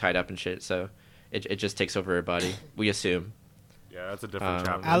like tied up and shit. So it just takes over her body. We assume. Yeah, that's a different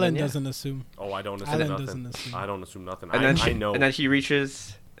chapter. Alan doesn't assume. Oh, I don't assume nothing. I don't assume nothing. And then I know. And then he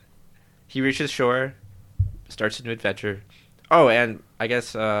reaches shore, starts a new adventure. Oh, and I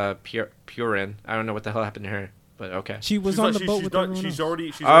guess Purin. I don't know what the hell happened to her, but okay. She was on the boat with everyone else. She's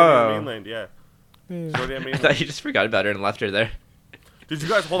already on the mainland. Yeah. She's already on mainland. I thought you just forgot about her and left her there. Did you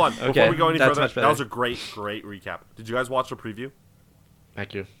guys hold on before we go any further? That was a great recap. Did you guys watch the preview?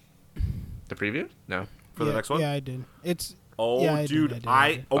 Thank you. The preview? No. For the next one? Yeah, I did. Oh, dude, okay,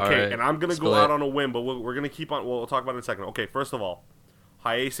 right. And I'm gonna go out on a whim, but we're gonna keep on. We'll talk about it in a second. Okay, first of all,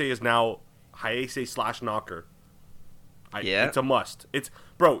 Hayase is now Hayase/Knocker. It's a must. It's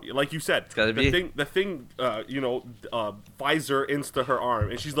like you said. It's gotta be the thing. Visor insta her arm,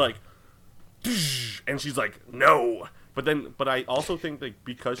 and she's like, and she's like, no. But I also think that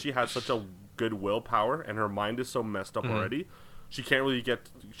because she has such a good willpower and her mind is so messed up already, she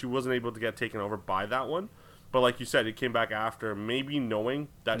wasn't able to get taken over by that one. But like you said, it came back after maybe knowing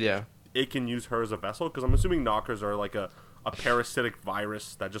that it can use her as a vessel. Because I'm assuming knockers are like a parasitic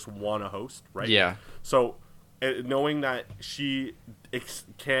virus that just want a host, right? Yeah. So knowing that she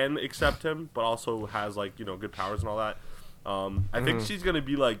can accept him, but also has good powers and all that, I think she's gonna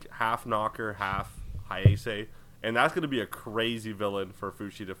be like half Knocker, half Hayase, and that's gonna be a crazy villain for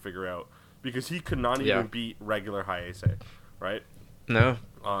Fushi to figure out because he could not even beat regular Hayase, right? No.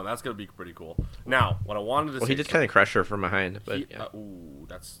 That's gonna be pretty cool. Now, what I wanted to say, he did kind of crush her from behind, but ooh,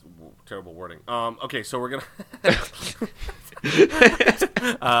 that's terrible wording. Okay, so we're gonna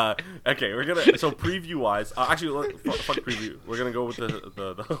so preview wise, actually, fuck preview. We're gonna go with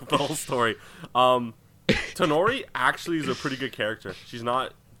the whole story. Tonori actually is a pretty good character. She's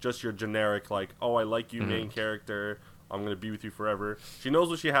not just your generic like, oh, I like you main character. I'm gonna be with you forever. She knows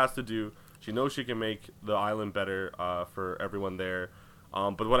what she has to do. She knows she can make the island better for everyone there.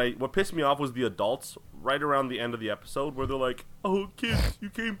 But what pissed me off was the adults right around the end of the episode where they're like, "Oh, kids, you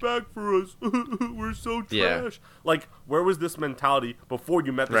came back for us. We're so trash." Yeah. Like, where was this mentality before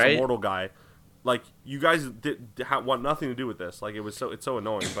you met this immortal guy? Like, you guys want nothing to do with this. Like, it's so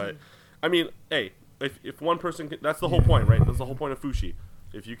annoying. But I mean, hey, if one person can, that's the whole point, right? That's the whole point of Fushi.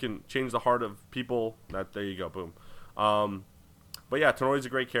 If you can change the heart of people, there you go, boom. But yeah, Tonori's a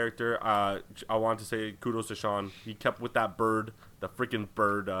great character. I want to say kudos to Sean. He kept with that bird, the freaking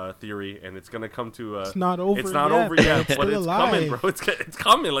bird theory, and it's gonna come to. It's not over. It's not over yet, but it's coming, bro. It's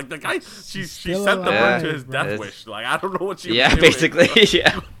coming. Like the guy, she sent the bird to his death wish. Like I don't know what she. Yeah, was basically,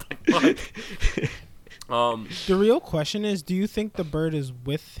 yeah. The real question is, do you think the bird is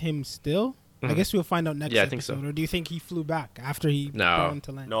with him still? I guess we'll find out next episode. I think so. Or do you think he flew back after he got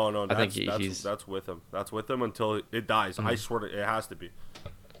into land? No. I think that's with him. That's with him until it dies. I swear it has to be.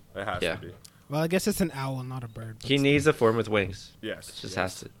 It has to be. Well, I guess it's an owl, not a bird. He needs a form with wings. Yes. It just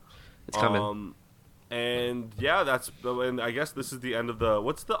has to. It's coming. And yeah, and I guess this is the end of the.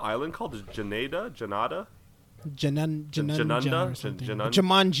 What's the island called? Is Janada? Jumanji.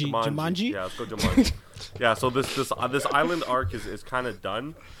 Yeah, let's go Jumanji. Yeah, so this island arc is kind of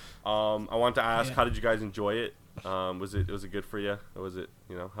done. I want to ask, how did you guys enjoy it? Was it good for you? Or was it,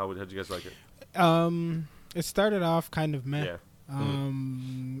 how did you guys like it? It started off kind of meh. Yeah.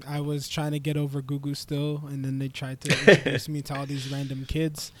 I was trying to get over Gugu still, and then they tried to introduce me to all these random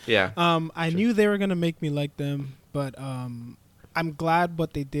kids. Yeah. I knew they were gonna make me like them, but I'm glad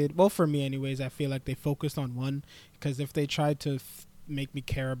what they did. Well, for me, anyways, I feel like they focused on one, because if they tried to make me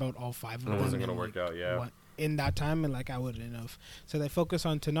care about all five of them, it wasn't gonna work out. Yeah. In that time, and I wouldn't have. So they focus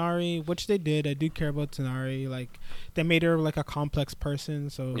on Tonari, which they did. I do care about Tonari. They made her a complex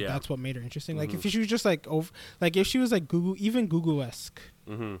person, so that's what made her interesting. If she was just if she was Gugu, even Gugu-esque,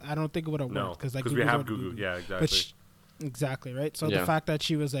 I don't think it would have worked, because we have Gugu. Yeah, exactly. Exactly, right. So the fact that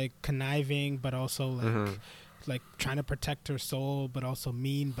she was conniving, but also trying to protect her soul, but also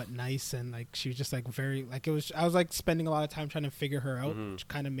mean but nice, and she was just very it was. I was spending a lot of time trying to figure her out, which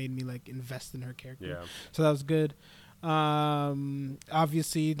kind of made me invest in her character. Yeah. So that was good.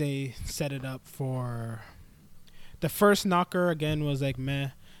 Obviously they set it up for the first Knocker. Again, was meh.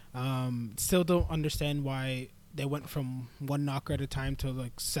 Still don't understand why they went from one Knocker at a time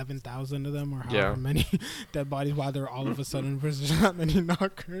to 7,000 of them, or however many dead bodies, while there all of a sudden there's not many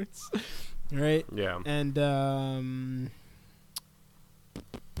Knockers. Right. Yeah. And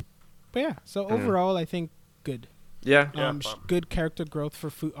but yeah. So overall, I think good. Yeah. Good character growth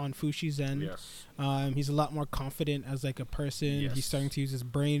on Fushi's end. Yes. He's a lot more confident as a person. Yes. He's starting to use his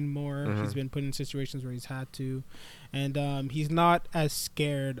brain more. He's been put in situations where he's had to, and he's not as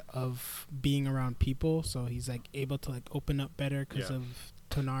scared of being around people. So he's able to open up better because of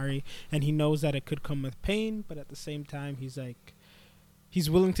Tonari, and he knows that it could come with pain, but at the same time, he's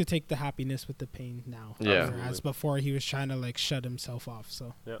willing to take the happiness with the pain now. Yeah. Whereas before he was trying to shut himself off.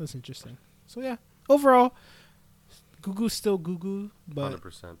 So that's interesting. So yeah, overall, Gugu's still Gugu, but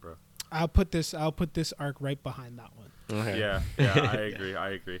 100%, bro. I'll put this arc right behind that one. Okay. Yeah, I agree.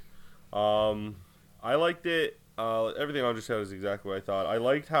 I liked it. Everything Andre said is exactly what I thought. I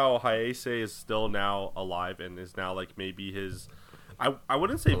liked how Hayase is still now alive and is now maybe his. I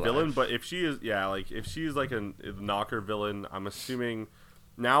wouldn't say villain, but if she is, if she is a Knocker villain, I'm assuming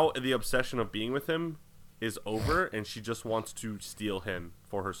now the obsession of being with him is over, and she just wants to steal him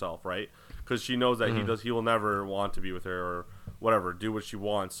for herself, right? Because she knows that he will never want to be with her or whatever, do what she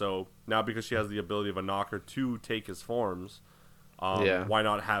wants. So now, because she has the ability of a Knocker to take his forms, why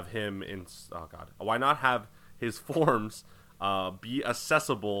not have him why not have his forms be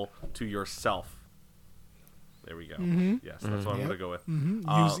accessible to yourself? There we go. Yes, that's what I'm gonna go with.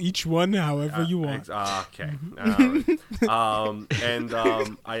 Use each one however you want. Okay. I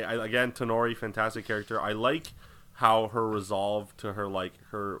again, Tonori, fantastic character. I like how her resolve to her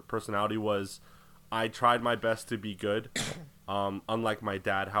her personality was. I tried my best to be good, unlike my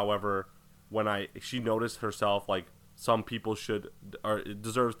dad. However, when she noticed herself some people should or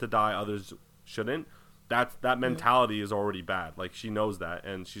deserves to die, others shouldn't. that mentality is already bad. Like, she knows that,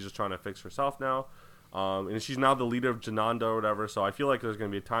 and she's just trying to fix herself now. And she's now the leader of Jananda or whatever. So I feel like there's going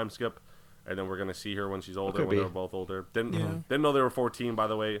to be a time skip, and then we're going to see her when she's older, when they're both older. Didn't know they were 14, by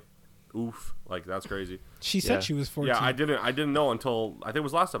the way. Oof, like, that's crazy. She said she was 14. Yeah, I didn't know until I think it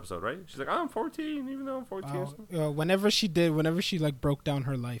was last episode, right? She's like, I'm 14, even though I'm 14. Whenever she like broke down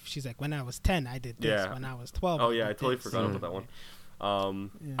her life, she's like, when I was 10, I did this. When I was 12, oh yeah, I totally forgot about that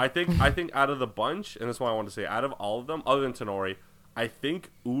one. I think out of the bunch, and that's why I wanted to say, out of all of them, other than Tonori, I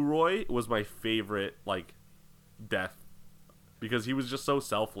think Uroi was my favorite, like, death, because he was just so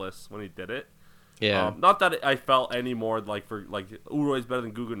selfless when he did it. Yeah. Not that I felt any more like Uroi's better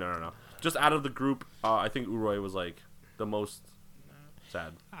than Gugu. No. Just out of the group, I think Uroi was like the most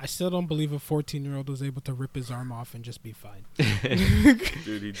sad. I still don't believe a 14-year-old was able to rip his arm off and just be fine.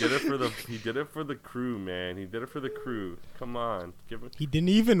 Dude, he did it for the crew, man. He did it for the crew. Come on, He didn't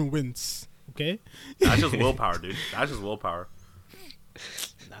even wince. Okay. That's just willpower, dude. That's just willpower.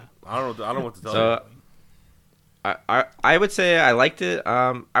 Nah. I don't know what to tell you. I would say I liked it.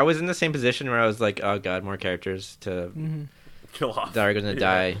 I was in the same position where I was like, oh god, more characters to kill off that are gonna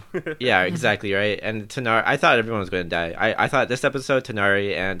die. Yeah, exactly, right. And Tonari, I thought everyone was gonna die. I thought this episode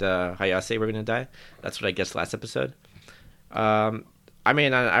Tonari and Hayase were gonna die. That's what I guessed last episode. I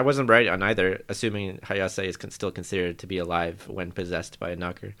mean, I wasn't right on either, assuming Hayase is still considered to be alive when possessed by a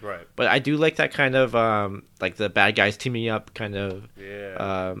knocker. Right. But I do like that kind of like the bad guys teaming up kind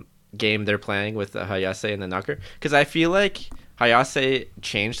of game they're playing with the Hayase and the knocker, because I feel like Hayase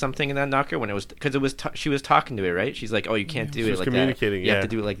changed something in that knocker when it was, because it was she was talking to it, right? She's like, oh, you can't do it like that. You have to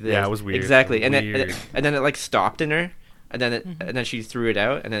do it like this. Yeah, it was weird. Exactly. And then it like stopped in her, and then she threw it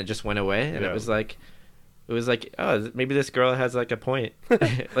out, and then it just went away, and it was like, oh, maybe this girl has like a point.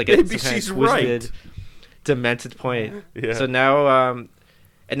 Like maybe she's right. Demented point. Yeah. So now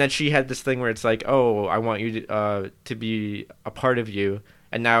and then she had this thing where it's like, oh, I want you to be a part of you.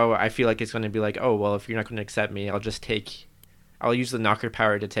 And now I feel like it's going to be like, oh, well, if you're not going to accept me, I'll use the knocker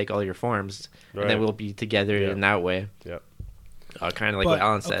power to take all your forms, and then we'll be together in that way. Yep. Kind of like what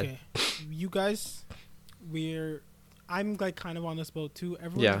Alan said. You guys, I'm like kind of on this boat too.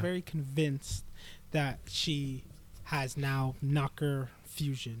 Everyone's very convinced that she has now knocker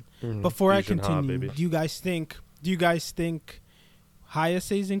fusion. Mm-hmm. Before fusion, I continue, do you guys think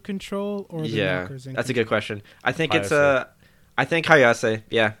Hayase's in control or the knockers in control? That's a good question. I think I think Hayase,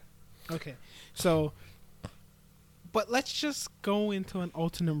 yeah. Okay, so, but let's just go into an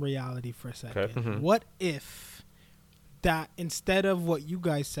alternate reality for a second. Okay. Mm-hmm. What if that instead of what you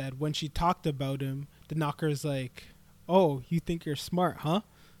guys said, when she talked about him, the knocker's like, oh, you think you're smart, huh?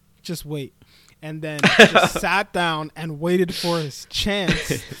 Just wait. And then just sat down and waited for his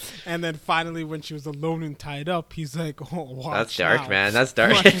chance. And then finally, when she was alone and tied up, he's like, oh, watch That's dark, now. man. That's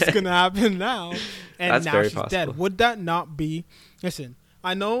dark. What's going to happen now? And that's now very she's possible. dead. Would that not be... Listen,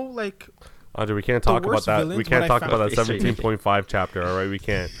 I know, like... Andre, we can't talk about that. We can't talk about that 17.5 chapter, all right? We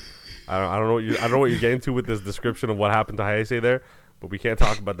can't. I don't know what you're getting to with this description of what happened to Hayase there, but we can't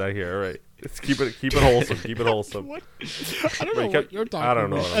talk about that here, all right? Let's keep it wholesome. Keep it wholesome. What? I don't know what you're talking about. I don't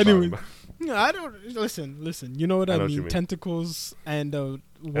know what I'm anyway, talking about. No, I don't. Listen. You know what I mean? Tentacles and a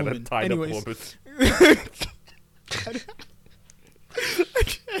woman. And a tied up woman.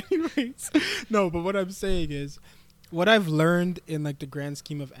 Anyways, no. But what I'm saying is, what I've learned in like the grand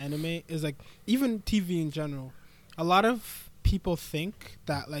scheme of anime is like even TV in general. A lot of people think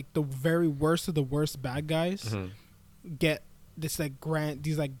that like the very worst of the worst bad guys get these grand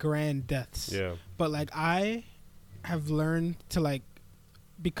deaths. Yeah. But like I have learned to like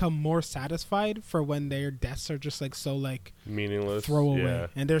become more satisfied for when their deaths are just like so like meaningless, throwaway,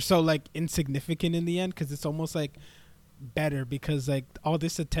 and they're so like insignificant in the end, because it's almost like better, because like all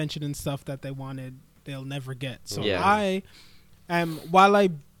this attention and stuff that they wanted they'll never get. So I am, while I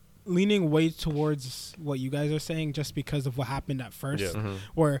leaning way towards what you guys are saying, just because of what happened at first,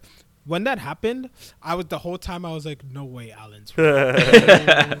 where when that happened, the whole time I was like, no way Alan's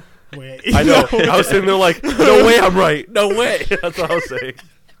right. No way. I know. I was sitting there like, no way I'm right. No way. That's what I was saying.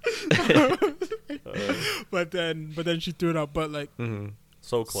 But then she threw it up. But like,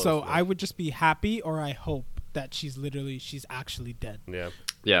 so close. So I would just be happy, or I hope that she's actually dead.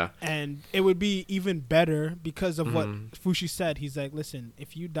 Yeah. And it would be even better because of what Fushi said. He's like, listen,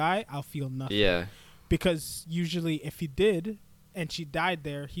 if you die, I'll feel nothing. Yeah. Because usually if he did and she died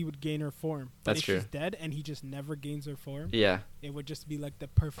there, he would gain her form. But That's true. If she's dead and he just never gains her form, it would just be like the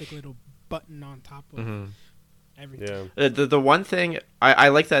perfect little button on top of everything. The one thing, I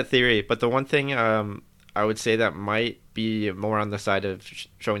like that theory, but the one thing I would say that might be more on the side of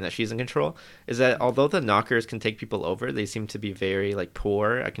showing that she's in control, is that although the knockers can take people over, they seem to be very like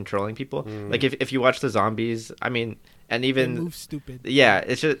poor at controlling people. Like if you watch the zombies, I mean, and even they move stupid. Yeah,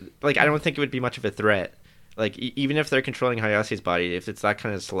 it's just like I don't think it would be much of a threat. Like even if they're controlling Hayase's body, if it's that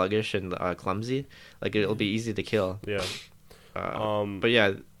kind of sluggish and clumsy, like it'll be easy to kill. Yeah. But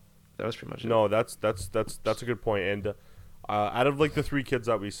yeah, that was pretty much it. No, that's a good point. And out of like the 3 kids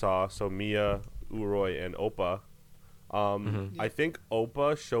that we saw, so Mia, Uroi, and Oppa, I think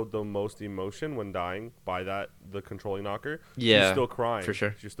Oppa showed the most emotion when dying by the controlling knocker. Yeah, she's still crying for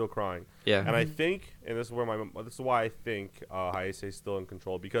sure. She's still crying. Yeah, and I think, and this is why I think Hayase is still in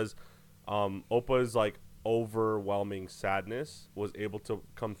control, because Oppa's like overwhelming sadness was able to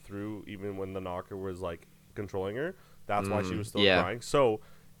come through even when the knocker was like controlling her. That's why she was still crying. So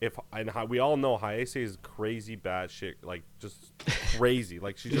we all know Hayase is crazy bad shit, like just crazy,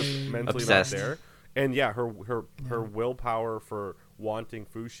 like she's just mentally obsessed. Not there. And yeah, her willpower for wanting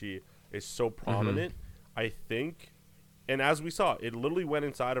Fushi is so prominent. I think, and as we saw, it literally went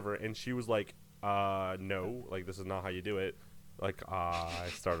inside of her, and she was like, "No, like this is not how you do it." Like, I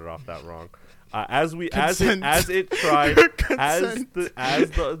started off that wrong. As the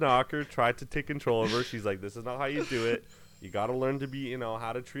knocker tried to take control of her, she's like, "This is not how you do it. You got to learn to be,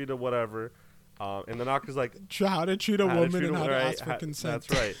 how to treat a whatever." And the knocker's like, how to treat a woman and how to ask for consent.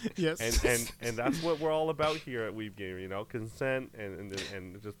 That's right. Yes. And that's what we're all about here at Weeb Gamer, consent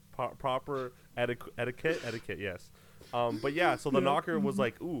and just proper etiquette. Yes. But yeah, so the knocker was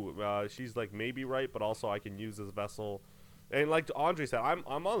like, ooh, she's like maybe right, but also I can use this vessel. And like Andre said, I'm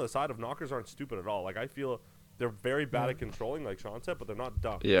on the side of knockers aren't stupid at all. Like I feel they're very bad at controlling, like Sean said, but they're not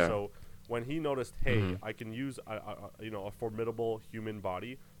dumb. Yeah. So when he noticed, hey, I can use a formidable human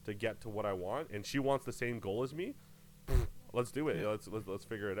body to get to what I want, and she wants the same goal as me, let's do it. Let's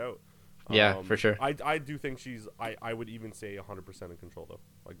figure it out. Yeah, for sure. I do think she's. I would even say 100% in control though.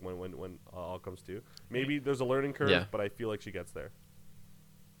 Like when all comes to, maybe there's a learning curve, but I feel like she gets there.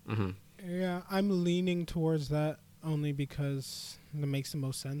 Yeah, I'm leaning towards that only because it makes the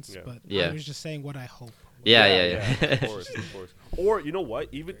most sense. But I was just saying what I hope. Yeah. Of course. Or you know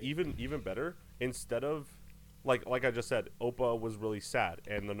what? Even better. Instead of like I just said, Oppa was really sad,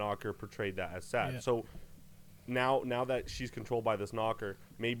 and the knocker portrayed that as sad. Yeah. So now that she's controlled by this knocker,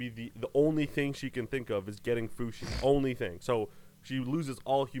 maybe the only thing she can think of is getting Fushi. Only thing. So she loses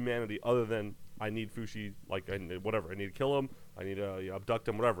all humanity other than I need Fushi. Like whatever. I need to kill him. I need to abduct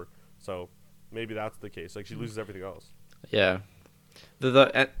him. Whatever. So maybe that's the case. Like she loses everything else. Yeah.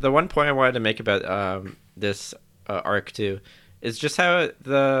 The one point I wanted to make about this arc too is just how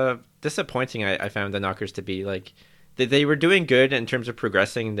disappointing I found the knockers to be. Like they were doing good in terms of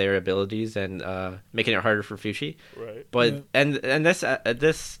progressing their abilities and making it harder for Fushi. Right. But and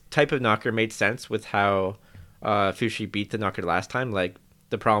this type of knocker made sense with how Fushi beat the knocker last time. Like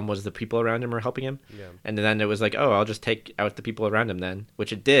the problem was the people around him were helping him. Yeah. And then it was like, oh, I'll just take out the people around him then,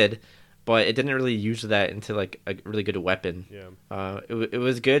 which it did. But it didn't really use that into like a really good weapon. Yeah. It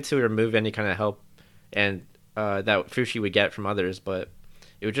was good to remove any kind of help and that Fushi would get from others, but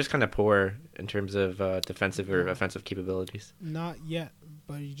it was just kind of poor in terms of defensive or offensive capabilities. Not yet,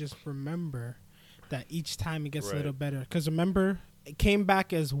 but you just remember that each time it gets a little better. Because remember, it came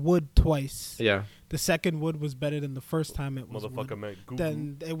back as wood twice. Yeah. The second wood was better than the first time it was Motherfucker wood. meant Gugu.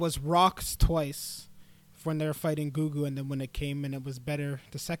 Then it was rocks twice when they were fighting Gugu, and then when it came and it was better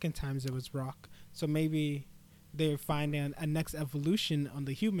the second times it was rock. So maybe they're finding a next evolution on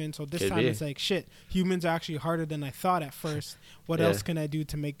the human. So this time it's like, shit, humans are actually harder than I thought at first. What else can I do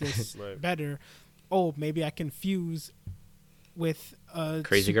to make this better? Oh, maybe I can fuse with a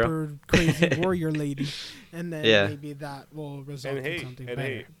crazy warrior lady, and then maybe that will result in something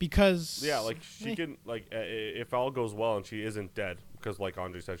better. Because she can if all goes well and she isn't dead, because like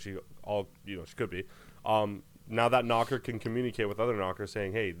Andre said, she could be. Now that knocker can communicate with other knockers,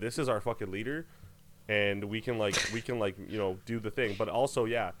 saying, "Hey, this is our fucking leader, and we can do the thing." But also,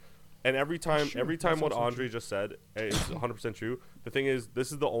 and every time what Andre just said is 100% true. The thing is,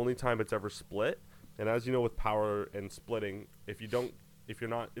 this is the only time it's ever split. And as you know, with power and splitting, if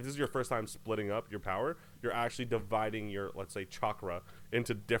this is your first time splitting up your power, you're actually dividing your, let's say, chakra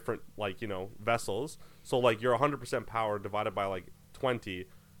into different vessels. So like your 100% power divided by like 20,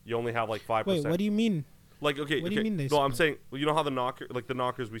 you only have like 5%. Wait, what do you mean? Like what do you mean? No, I'm saying, you know how the knocker, like the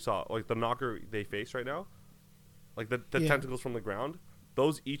knockers we saw, like the knocker they face right now, like the tentacles from the ground,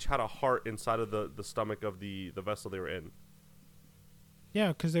 those each had a heart inside of the stomach of the vessel they were in. Yeah,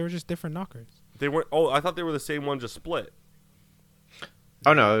 because they were just different knockers. They weren't. Oh, I thought they were the same one, just split.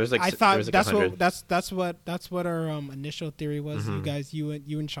 Oh no, it was like I thought like that's 100. that's what our initial theory was. Mm-hmm.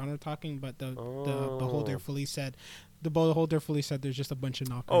 You and Sean were talking, but the beholder fully said there's just a bunch of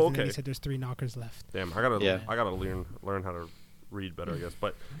knockers. Oh, okay. And then he said there's 3 knockers left. Damn, I gotta learn how to read better, I guess.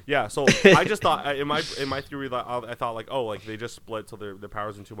 But yeah, so I just thought in my theory that I thought like, oh, like they just split so their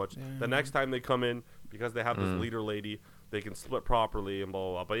powers in too much. Yeah. The next time they come in, because they have this leader lady, they can split properly and blah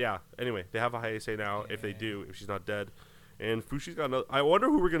blah blah. But yeah, anyway, they have a Hayase now. If they do, if she's not dead, and Fushi's got another. I wonder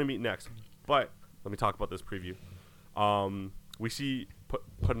who we're gonna meet next. But let me talk about this preview. We see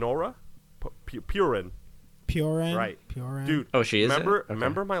Panora, Purin. Purin, right? Purin. Dude. Oh, she is.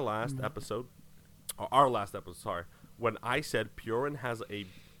 Remember my last episode, our last episode. Sorry, when I said Purin has a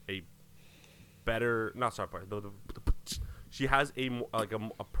better. Not sorry, she has a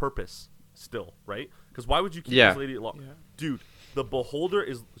purpose still, right? Because why would you keep this lady long? Yeah. Dude, the beholder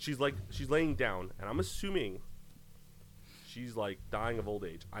she's laying down, and I'm assuming she's like dying of old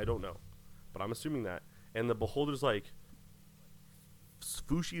age. I don't know, but I'm assuming that. And the beholder's like,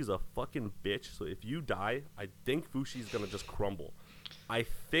 Fushi is a fucking bitch. So if you die, I think Fushi's gonna just crumble. I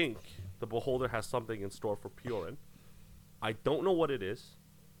think the beholder has something in store for Purin. I don't know what it is.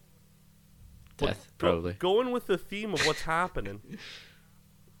 Death, probably. Going with the theme of what's happening,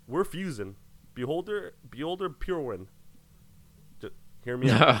 we're fusing. Beholder, Purin. Hear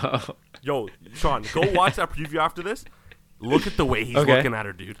me out. Yo, Sean, go watch that preview after this. Look at the way he's looking at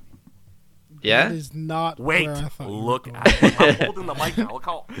her, dude. Yeah? That is not Wait, where I thought look at her. I'm holding the mic now.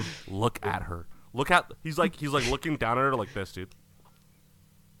 Look at her. He's like looking down at her like this, dude.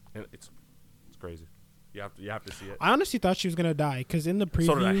 And it's crazy. You have to see it. I honestly thought she was gonna die because in the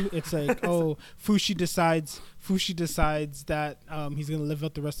preview it's like, oh, Fushi decides that he's gonna live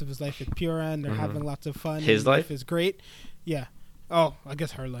out the rest of his life with Purin. They're having lots of fun. His life is great. Yeah. Oh, I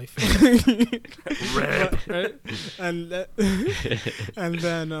guess her life. Right?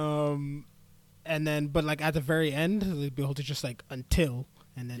 And then, but like at the very end, the beholder just like until.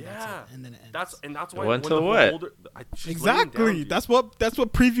 And then that's it. And then it ends. That's why. Until what? Beholder, exactly. That's what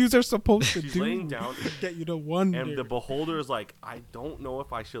previews are supposed to do. She's laying down to get you to wonder. And the beholder is like, I don't know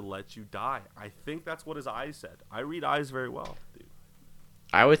if I should let you die. I think that's what his eyes said. I read eyes very well, dude.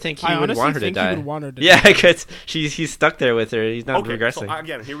 I would think he would want her to die. He would want her to die. Because he's stuck there with her. He's not progressing. So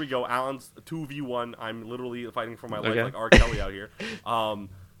again, here we go. Alan's 2v1. I'm literally fighting for my life like R. Kelly out here.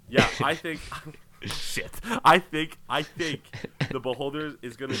 Yeah, I think. Shit. I think the beholder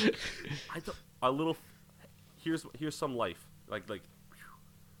is gonna. Here's some life. Like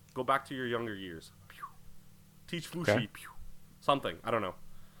go back to your younger years. Teach Fushi something. I don't know.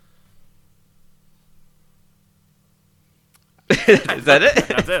 Is that it?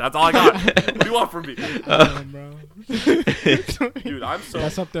 That's it. That's all I got. What do you want from me? Bro. Dude, I'm so...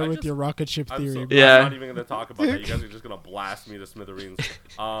 That's up there with your rocket ship theory. I'm not even going to talk about that. You guys are just going to blast me to smithereens.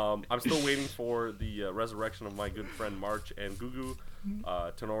 I'm still waiting for the resurrection of my good friend March and Gugu.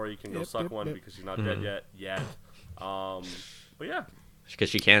 Tonori can go suck one because she's not dead yet. But yeah. Because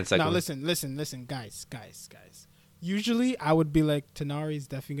she can suck one. Now listen, guys. Usually I would be like, Tonori's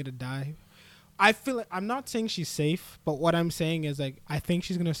definitely going to die. I feel like I'm not saying she's safe, but what I'm saying is like I think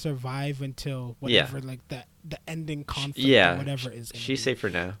she's gonna survive until whatever like the ending conflict or whatever is. She's safe for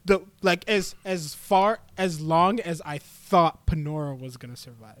now. As long as I thought Panora was gonna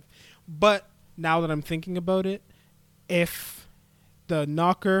survive, but now that I'm thinking about it, if the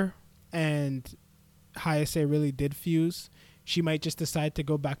Knocker and Hayase really did fuse, she might just decide to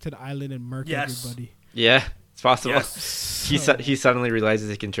go back to the island and murk everybody. Yeah. It's possible. Yes. He suddenly realizes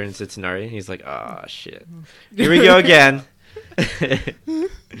he can turn into Tsunari. He's like, oh, shit. Here we go again.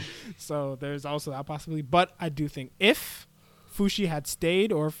 So there's also that possibility. But I do think if Fushi had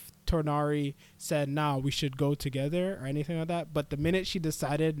stayed or if Tonari said, nah, we should go together or anything like that. But the minute she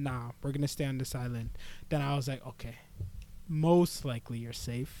decided, nah, we're going to stay on this island, then I was like, okay, most likely you're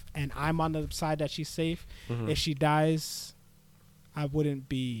safe. And I'm on the side that she's safe. Mm-hmm. If she dies, I wouldn't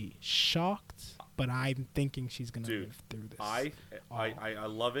be shocked. But I'm thinking she's gonna live through this. I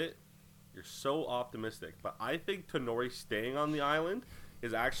love it. You're so optimistic, but I think Tonori staying on the island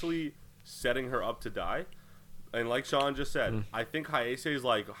is actually setting her up to die. And like Sean just said, I think Hayase is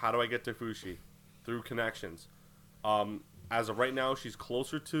like, how do I get to Fushi? Through connections. As of right now, she's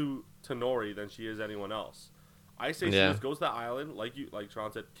closer to Tonori than she is anyone else. I say she just goes to the island, like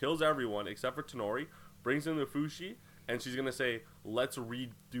Sean said, kills everyone except for Tonori, brings him to Fushi, and she's gonna say, let's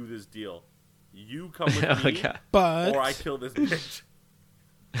redo this deal. You come with me, or I kill this bitch.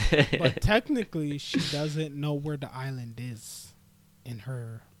 But technically, she doesn't know where the island is in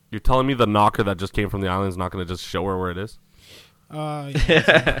her... You're telling me the Knocker that just came from the island is not going to just show her where it is?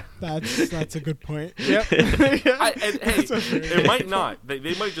 Yeah, that's a good point. Yep. It might not.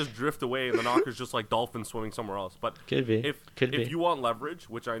 They might just drift away, and the Knocker's just like dolphins swimming somewhere else. But could be. If you want leverage,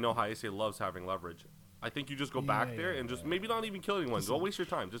 which I know Hayase loves having leverage, I think you just go back there and just maybe not even kill anyone. Don't waste your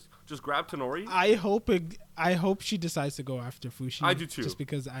time. Just grab Tonori. I hope she decides to go after Fushi. I do too. Just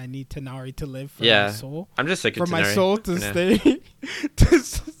because I need Tonari to live for my soul. I'm just sick of for Tonari. my soul to stay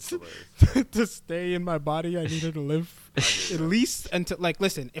to stay in my body. I need her to live at least until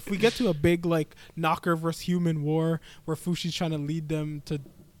listen. If we get to a big Knocker versus human war where Fushi's trying to lead them to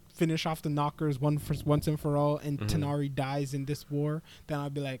finish off the Knockers once and for all, and Tonari dies in this war, then I'll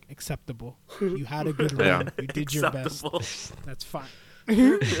be like, acceptable. You had a good run. You did your best. That's fine.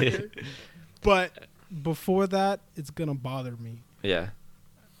 But before that, it's gonna bother me. Yeah,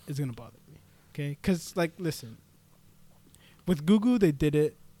 it's gonna bother me. Okay, because listen, with Gugu, they did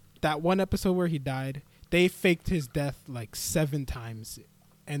it. That one episode where he died, they faked his death 7 times,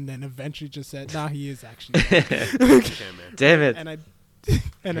 and then eventually just said, "Nah, he is actually." Damn it.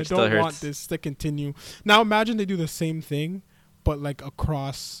 And I don't want this to continue. Now imagine they do the same thing, but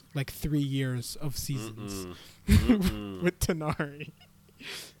across 3 years of seasons with Tonari.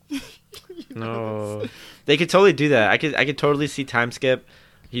 No, they could totally do that. I could totally see time skip.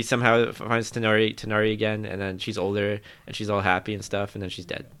 He somehow finds Tonari again, and then she's older and she's all happy and stuff, and then she's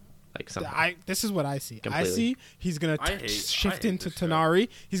dead. This is what I see. Completely. I see he's gonna shift into Tonari.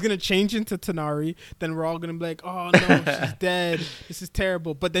 He's gonna change into Tonari. Then we're all gonna be like, "Oh no, she's dead. This is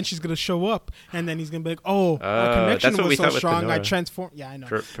terrible." But then she's gonna show up, and then he's gonna be like, "Oh, our connection was so strong. I transformed." Yeah, I know.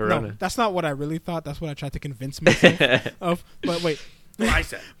 No, that's not what I really thought. That's what I tried to convince myself of. But wait. I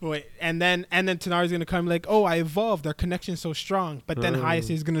said. Wait, and then Tonari's gonna come "Oh, I evolved. Our connection's so strong." But then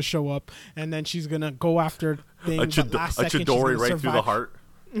Hayase is gonna show up, and then she's gonna go after things. A Chidori right through the heart.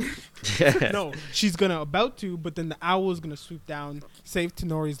 No, she's about to, but then the owl is gonna swoop down, save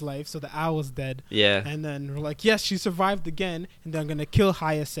Tonori's life, so the owl's dead. Yeah. And then we're like, yes, she survived again, and they're gonna kill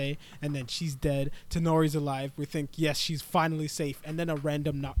Hayase, and then she's dead. Tonori's alive. We think, yes, she's finally safe. And then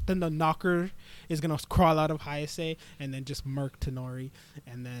then the Knocker is gonna crawl out of Hayase, and then just murk Tonori,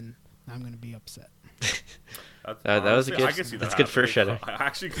 and then I'm gonna be upset. That was a good. I can see that. That's good foreshadow. I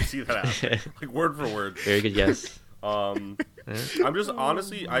actually can see that happen. Word for word. Very good guess. I'm just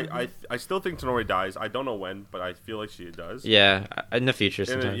honestly, I still think Tonori dies. I don't know when, but I feel like she does. Yeah, in the future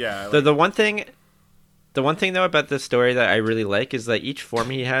sometime. Yeah. The one thing though about this story that I really like is that each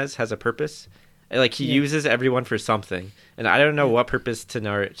form he has a purpose. He uses everyone for something, and I don't know what purpose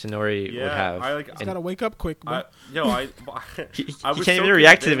Tonori would have. He's gotta wake up quick. I can't even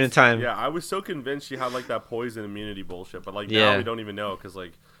react to him in time. Yeah, I was so convinced she had that poison immunity bullshit, but now we don't even know because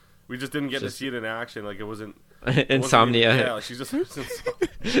we just didn't get to see it in action. It wasn't. Insomnia. She's just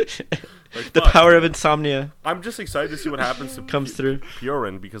the power of insomnia. I'm just excited to see what happens to comes through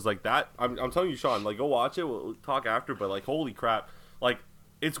Purin because that I'm telling you, Sean, go watch it. We'll talk after, but holy crap,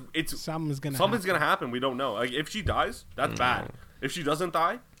 it's something's gonna happen. We don't know. If she dies, that's bad. If she doesn't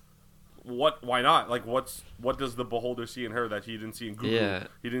die, why not? What does the Beholder see in her that he didn't see in Gugu? Yeah.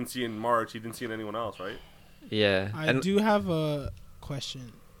 He didn't see in March. He didn't see in anyone else, right? Yeah. I do have a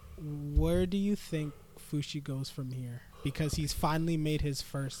question. Where do you think Fushi goes from here? Because he's finally made his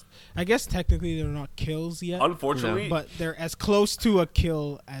first. I guess technically they're not kills yet. Unfortunately, but they're as close to a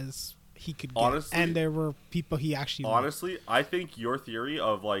kill as he could get. Honestly, and there were people he actually. Honestly, I think your theory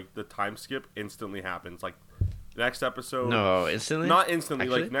of the time skip instantly happens. Next episode. No, instantly. Not instantly.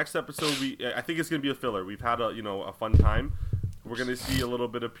 Actually? Next episode, I think it's gonna be a filler. We've had a fun time. We're gonna see a little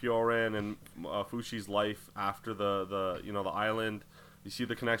bit of Purin and Fushi's life after the island. You see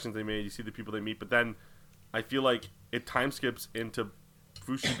the connections they made. You see the people they meet. But then, I feel like it time skips into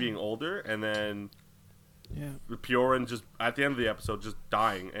Fushi being older, and then Purin just at the end of the episode just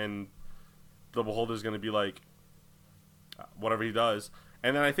dying, and the Beholder's gonna be whatever he does.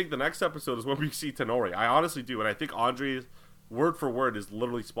 And then I think the next episode is when we see Tonori. I honestly do, and I think Andre's word for word is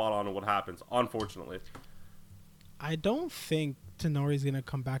literally spot on what happens. Unfortunately, I don't think Tonori's gonna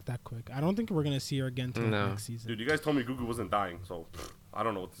come back that quick. I don't think we're gonna see her again till next season. Dude, you guys told me Gugu wasn't dying, so I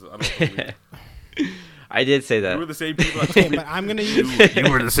don't know what I did say that. You were the same people that told me. But I'm gonna use.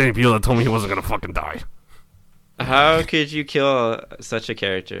 You were the same people that told me he wasn't gonna fucking die. How could you kill such a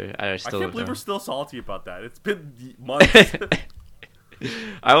character? I can't believe we're still salty about that. It's been months.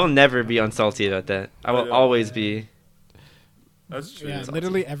 I will never be unsalty about that. I will always be. That's true. Yeah,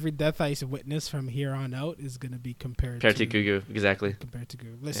 literally every death I witness from here on out is gonna be compared to Gugu. Exactly. Compared to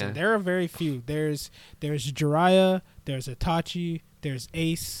Gugu. Listen, there are very few. There's Jiraiya. There's Itachi. There's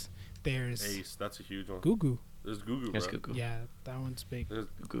Ace. There's Ace. That's a huge one. Gugu. There's Gugu, bro. There's Gugu. Yeah, that one's big. There's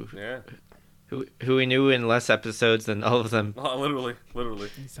Gugu. Yeah. who we knew in less episodes than all of them. Oh, literally.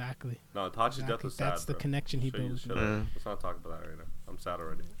 Exactly. No, Itachi's death was sad. That's the connection he builds. Let's not talk about that right now. I'm sad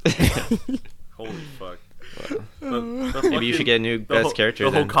already. Holy fuck. Maybe you should get a new best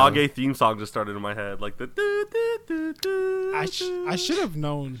character. The Hokage theme song just started in my head, like the. I should have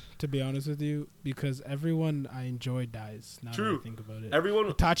known, to be honest with you, because everyone I enjoyed dies. Now True. That I think about it.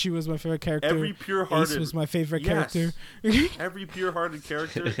 Everyone. Itachi was my favorite character. Every pure-hearted. Ace was my favorite character. Every pure-hearted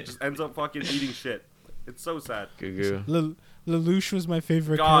character just ends up fucking eating shit. It's so sad. Lelouch was my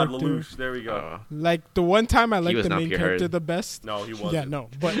favorite character. Lelouch. There we go. Like, the one time I liked the main character the best. No, he wasn't. Yeah, no.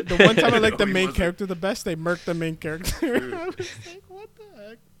 But the one time I liked the main character the best, they murked the main character. I was like, what the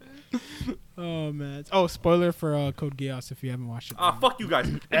heck? Oh, man. Oh, spoiler for Code Geass if you haven't watched it. Fuck you guys.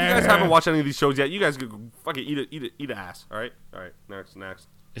 If you guys haven't watched any of these shows yet, you guys could fucking eat ass. All right? Next.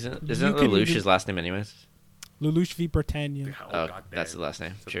 Isn't Lelouch's last name anyways? Lelouch V. Britannia. Oh, that's the last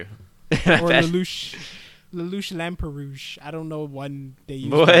name. True. Or Lelouch Lamperouge. I don't know when they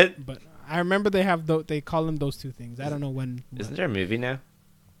use it, but I remember they have they call them those two things. I don't know when. Isn't there a movie now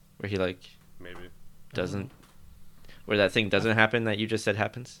where he maybe doesn't where that thing doesn't happen that you just said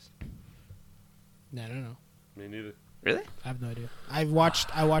happens? I don't know. Me neither. Really? I have no idea. I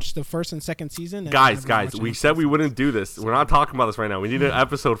watched the first and second season. And guys, we said we wouldn't do this. We're not talking about this right now. We need an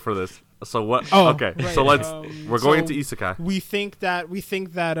episode for this. So what? Oh, okay. Right. So we're going into Isekai. We think that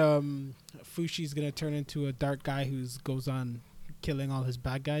Fushi's gonna turn into a dark guy who goes on killing all his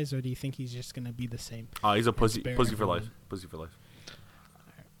bad guys, or do you think he's just gonna be the same? Oh, he's a pussy for life. Pussy for life.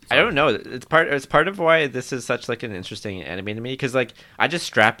 I don't know. It's part of why this is such like an interesting anime to me, because like I just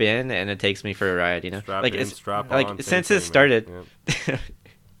strap in and it takes me for a ride, you know. Strap like on, since it started,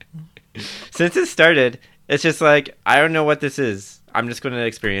 since it started, it's just like I don't know what this is. I'm just going to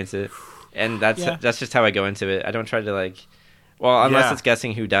experience it, and that's just how I go into it. I don't try to unless it's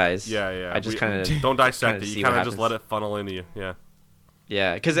guessing who dies. Yeah. I just kind of don't dissect it. You kind of just let it funnel into you. Yeah.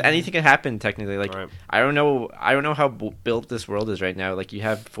 Yeah, because anything can happen technically. Like right. I don't know how built this world is right now. Like you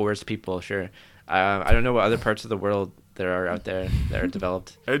have forest people, sure. I don't know what other parts of the world there are out there that are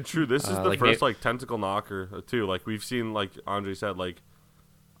developed. And true, this is the first tentacle knocker too. Like we've seen, like Andre said,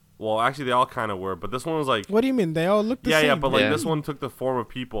 well, actually they all kind of were, but this one was like. What do you mean? They all look the same. Yeah, but this one took the form of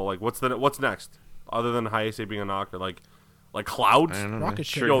people. Like what's next other than Hayase being a knocker? Like clouds, rocket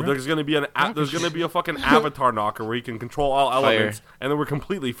ship. Yo, there's gonna be a fucking avatar knocker where you can control all elements, and then we're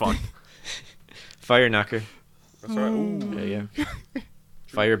completely fucked. Fire knocker. That's right. Ooh. Yeah.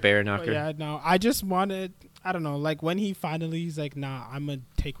 Fire bear knocker. Yeah, no. I just wanted. I don't know. Like when he's like, nah, I'm gonna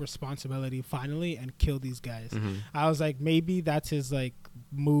take responsibility finally and kill these guys. Mm-hmm. I was like, maybe that's his like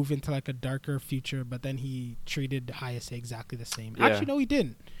move into like a darker future. But then he treated Hayase exactly the same. Yeah. Actually, no, he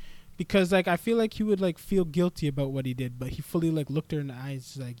didn't. Because like I feel like he would like feel guilty about what he did, but he fully like looked her in the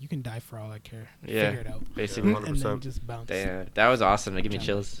eyes, like you can die for all I care. Yeah, figure it out. Basically, 100%. And then just bounce. Damn, that was awesome. It gave me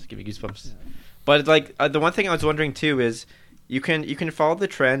chills, give me goosebumps. Yeah. But like the one thing I was wondering too is you can follow the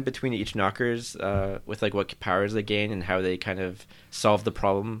trend between each knockers with like what powers they gain and how they kind of solve the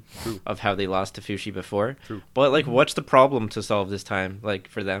problem of how they lost to Fushi before. True. But like, what's the problem to solve this time? Like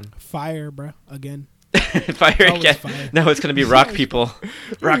for them, fire, bro. Again. Fire again. Fire. No, it's gonna be rock people.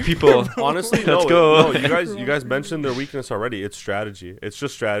 Rock people. Honestly, let's go. No, you guys mentioned their weakness already. It's strategy. It's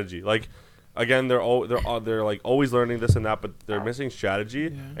just strategy. Like again, they're like always learning this and that, but they're missing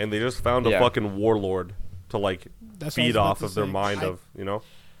strategy, and they just found a fucking warlord to like feed off of their mind of, you know.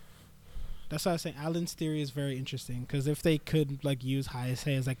 That's what I was saying. Alan's theory is very interesting because if they could like use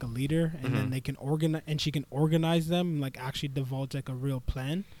Hayase as like a leader, and then they can she can organize them, and, like actually divulge like a real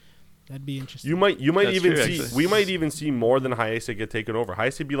plan. That'd be interesting. You might even see. We might even see more than Hayase get taken over.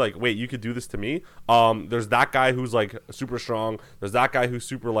 Hayase be like, wait, you could do this to me. There's that guy who's like super strong. There's that guy who's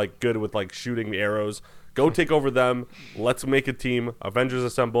super like good with like shooting arrows. Go take over them. Let's make a team. Avengers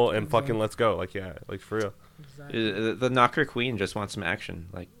assemble and fucking let's go. Like like for real. Exactly. The Knocker Queen just wants some action.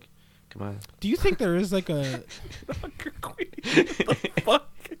 Like, come on. Do you think there is like a Knocker Queen? What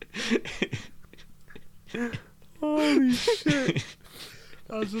the fuck? Holy shit.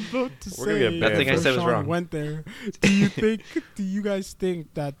 I was about to say that thing I said was wrong. Went there. Do you guys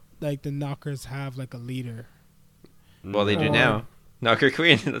think that like the Knockers have like a leader? Well, they do now. Knocker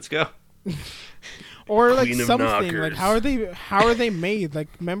Queen, let's go. Or like something. Like how are they made? Like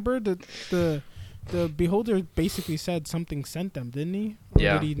remember the Beholder basically said something sent them, didn't he? Or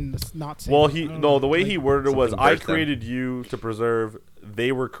yeah. Did he not say well, the way he worded it was, I created you to preserve.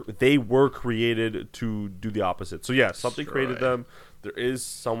 They were created to do the opposite. So yeah, something created them. There is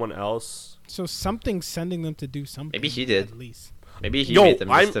someone else. So something's sending them to do something. Maybe he did. At least. Maybe he made the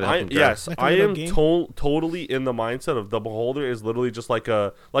mist to help him grow. Yes, like I am totally in the mindset of the Beholder is literally just like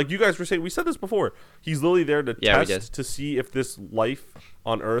you guys were saying. We said this before. He's literally there to test to see if this life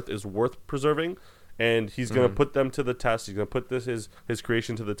on Earth is worth preserving, and he's gonna put them to the test. He's gonna put his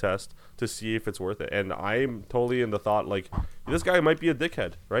creation to the test to see if it's worth it. And I'm totally in the thought like this guy might be a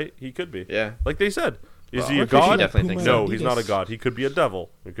dickhead, right? He could be. Yeah, like they said. Is he a god? No, he's not a god. He could be a devil.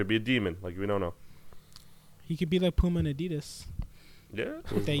 He could be a demon. Like we don't know. He could be like Puma and Adidas. Yeah.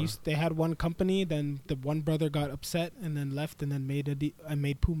 They had one company, then the one brother got upset and then left and then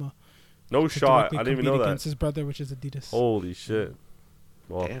made Puma. No shot. I didn't even know that. Against his brother, which is Adidas. Holy shit.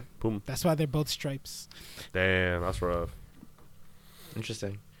 Well, Puma. That's why they're both stripes. Damn, that's rough.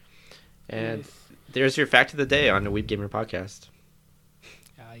 Interesting. And there's your fact of the day on the Weeb Gamer podcast.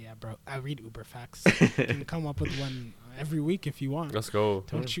 Yeah, bro. I read Uber facts. You can come up with one every week if you want. Let's go.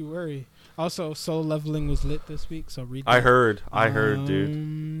 Don't you worry. Also, Soul Leveling was lit this week, so read that. I heard,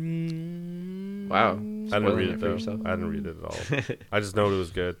 dude. Wow. I didn't read it, though. I didn't read it at all. I just know it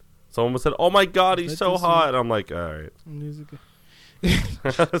was good. Someone said, oh, my God, he's so hot. And I'm like, all right.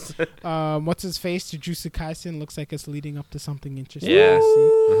 What's his face? Jujutsu Kaisen looks like it's leading up to something interesting. Yeah.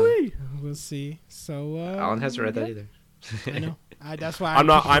 We'll see. So Alan hasn't read that either. I know. That's why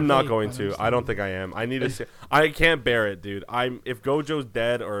I'm not going to. I don't think I am. I need to see. I can't bear it, dude. If Gojo's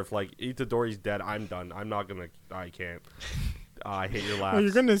dead or if like Itadori's dead, I'm done. I'm not gonna. I can't. I hate your laughs. Well,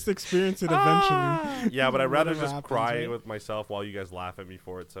 you're gonna experience it eventually. Yeah, but I'd rather just cry with myself while you guys laugh at me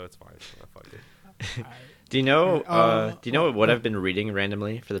for it. So it's fine. Fuck it. Do you know? Do you know what I've been reading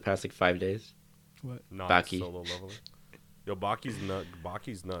randomly for the past like 5 days? What? Not Baki. Solo Leveling. Yo, Baki's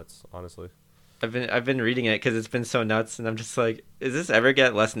nuts. Honestly. I've been reading it because it's been so nuts, and I'm just like, is this ever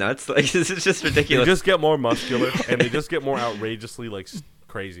get less nuts? Like, this is just ridiculous. They just get more muscular, and they just get more outrageously like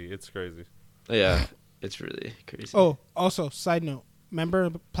crazy. It's crazy. Yeah, it's really crazy. Oh, also, side note.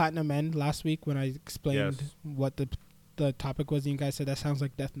 Remember Platinum End last week when I explained what the topic was, and you guys said that sounds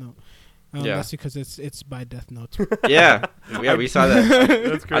like Death Note. That's because it's by Death Note. yeah, we saw that.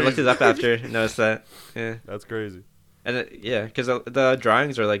 That's crazy. I looked it up after, noticed that. Yeah, that's crazy. And because the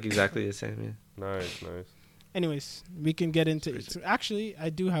drawings are like exactly the same. Yeah. Nice. Anyways, we can get into it. Actually,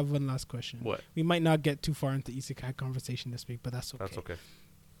 I do have one last question. What? We might not get too far into Isekai conversation this week, but that's okay. That's okay.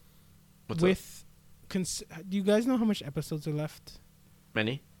 What's up? Do you guys know how much episodes are left?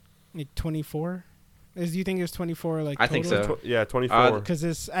 Many? Like 24? Do you think there's 24? Like I think so. Yeah, 24.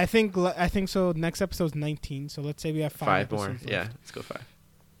 Because I think so. Next episode's 19. So let's say we have 5 more. Left. Yeah, let's go 5.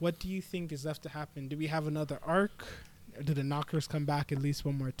 What do you think is left to happen? Do we have another arc? Or do the knockers come back at least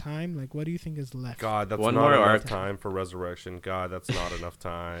one more time? Like, what do you think is left? God, that's not enough time for Resurrection. God, that's not enough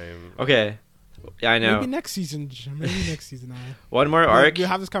time. Okay. Yeah, I know. Maybe next season. One more arc. We'll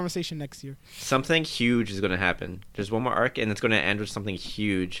have this conversation next year. Something huge is going to happen. There's one more arc, and it's going to end with something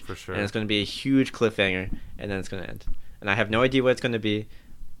huge. For sure. And it's going to be a huge cliffhanger, and then it's going to end. And I have no idea what it's going to be,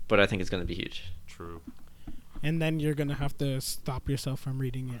 but I think it's going to be huge. True. And then you're going to have to stop yourself from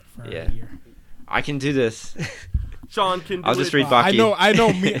reading it for a year. I can do this. Sean can do it. I'll just read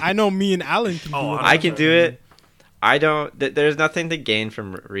Baki. I know me and Alan can do it. I can do it. I don't. There's nothing to gain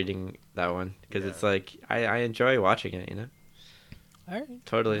from reading that one because it's like I enjoy watching it. You know. All right.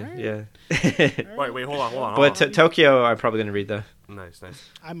 Totally. All right. Yeah. Wait. Hold on. But Tokyo, I'm probably gonna read though. Nice.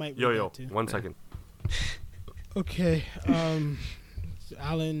 I might. Yo. 1 second. Okay.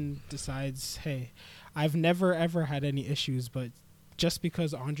 Alan decides, hey, I've never ever had any issues, but just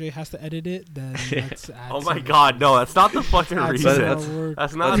because Andre has to edit it, then let's add oh my God, no, that's not the fucking reason.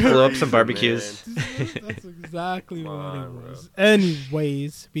 That's not. Let's blow up some barbecues. That's exactly what it was. Bro.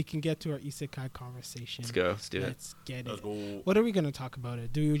 Anyways, we can get to our Isekai conversation. Let's go. Let's do it. Let's get it. What are we gonna talk about?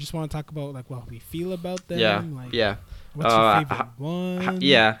 Do we just want to talk about like what we feel about them? Yeah. Like, yeah. What's your favorite one?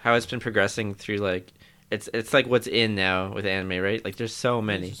 How it's been progressing through like. It's like what's in now with anime, right? Like there's so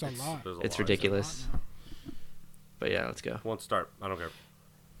many. There's a lot. It's ridiculous. But yeah, let's go. Won't start. I don't care.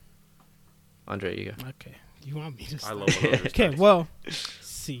 Andre, you go. Okay. You want me to start? I love when Andre Okay, well,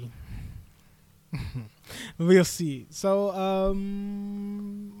 see. We'll see. So,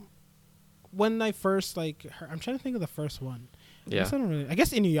 when I first, heard, I'm trying to think of the first one. Yeah. I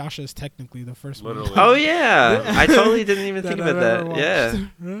guess Inuyasha is technically the first one. Oh, yeah. I totally didn't even think about that. Yeah.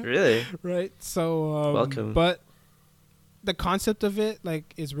 Really? Right. So, welcome. But the concept of it,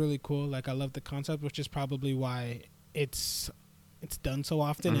 is really cool. Like, I love the concept, which is probably why it's done so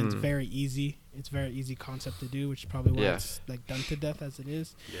often, and it's very easy. It's very easy concept to do, which is probably why it's done to death as it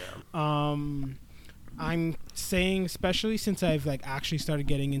is. Yeah. I'm saying, especially since I've actually started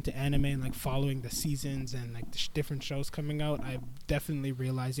getting into anime and following the seasons and the different shows coming out, I'm definitely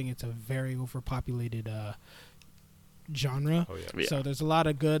realizing it's a very overpopulated genre. Oh, yeah. So there's a lot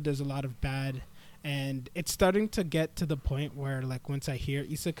of good, there's a lot of bad, and it's starting to get to the point where like once I hear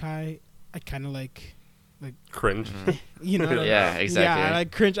isekai, I kind of like cringe. You know, yeah, exactly.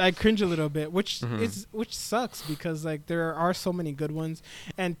 Yeah, I cringe a little bit, which sucks because like there are so many good ones,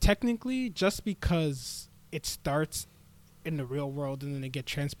 and technically just because it starts in the real world and then they get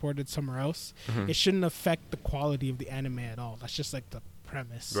transported somewhere else, it shouldn't affect the quality of the anime at all. That's just like the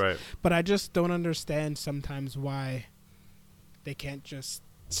premise. Right. But I just don't understand sometimes why they can't just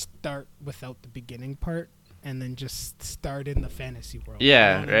start without the beginning part and then just start in the fantasy world.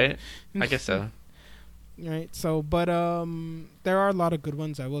 Yeah, you know right? I guess so. Right. So, but there are a lot of good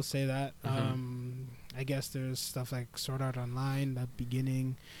ones, I will say that. I guess there's stuff like Sword Art Online, the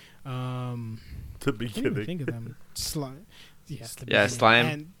beginning. The beginning. I think of them. Slime. Yes. Yeah, Slime.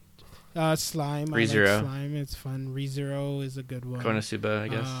 And, Slime. ReZero. I like Slime. It's fun. ReZero is a good one. Konosuba, I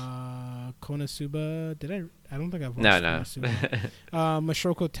guess. Konosuba. I don't think I've watched Konosuba.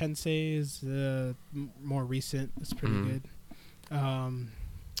 Mushoku Tensei is more recent. It's pretty good.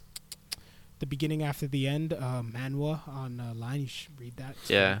 The beginning after the end, manhwa online. You should read that.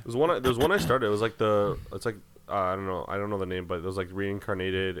 Yeah. There's one I started. It was like I don't know the name, but it was like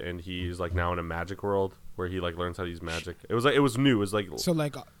reincarnated, and he's like now in a magic world where he like learns how to use magic. It was new. It was like so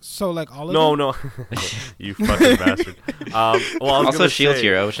like all of no, you fucking bastard. Also Shield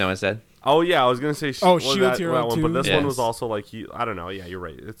Hero, which no one said. Oh yeah, I was gonna say. Shield Hero one, too. But this one was also like I don't know. Yeah, you're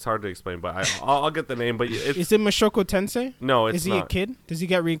right. It's hard to explain, but I'll get the name. But is it Mushoku Tensei? No, it's not. Is he a kid? Does he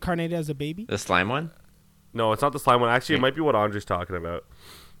get reincarnated as a baby? The slime one? No, it's not the slime one. Actually, it might be what Andre's talking about.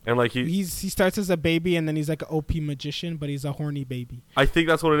 And like he starts as a baby and then he's like an OP magician, but he's a horny baby. I think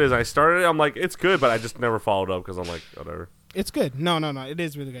that's what it is. I started it. I'm like, it's good, but I just never followed up because I'm like, whatever. It's good. No. It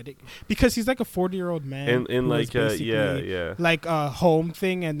is really good because he's like a 40-year-old man. In like like a home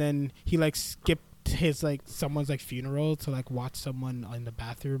thing, and then he like skipped his like someone's like funeral to like watch someone in the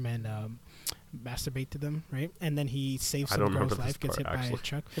bathroom and masturbate to them, right? And then he saves some girl's life, gets hit by a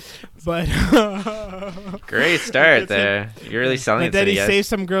truck. But great start there. You're really selling it to me. And then he saves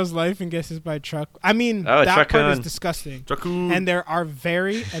some girl's life and gets hit by a truck. I mean, that part is disgusting. And there are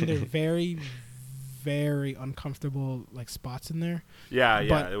very, very uncomfortable like spots in there. Yeah,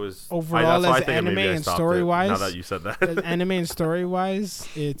 but it was overall as anime and story wise. Now that you said that, as anime and story wise,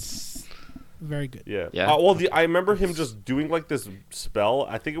 it's very good. Yeah. I remember him just doing like this spell.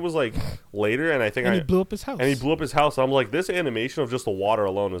 I think it was like later, and he blew up his house. I'm like, this animation of just the water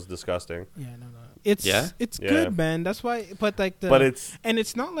alone is disgusting. Yeah, no. It's good, man. That's why. But like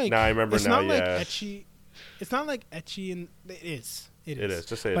it's not like. Now I remember. It's not like ecchi. It's not like ecchi, and it is. It is.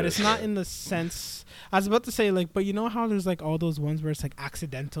 Just say but it it's is, not in the sense. I was about to say like, but you know how there's like all those ones where it's like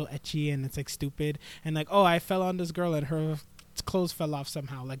accidental ecchi and it's like stupid and like, oh, I fell on this girl and her clothes fell off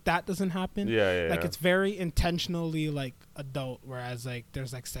somehow. Like that doesn't happen. Yeah. Like it's very intentionally like adult, whereas like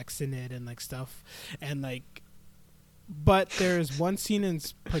there's like sex in it and like stuff, and like. But there's one scene in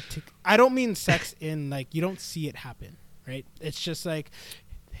particular. I don't mean sex in like you don't see it happen, right? It's just like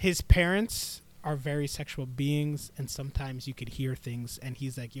his parents are very sexual beings, and sometimes you could hear things, and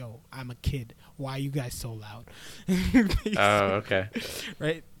he's like, "Yo, I'm a kid. Why are you guys so loud?" Oh, okay.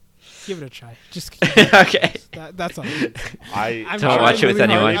 Right? Give it a try. Just okay. That's all. I'm don't watch it with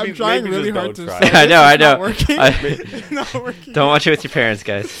anyone. I'm trying really hard to. I know. Not working. Not working. Don't watch it with your parents,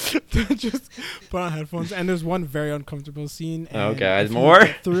 guys. Just put on headphones. And there's one very uncomfortable scene. Oh God, more.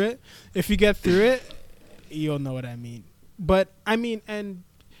 If you get through it, you'll know what I mean. But I mean, and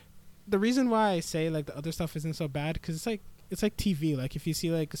the reason why I say like the other stuff isn't so bad because it's like TV. Like if you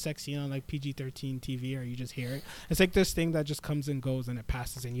see like a sex scene on like PG-13 TV or you just hear it, it's like this thing that just comes and goes and it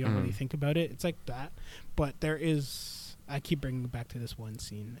passes and you don't really think about it. It's like that. But there is. I keep bringing it back to this one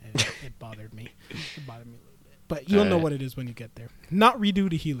scene and it bothered me. It bothered me a little bit. But you'll know what it is when you get there. Not redo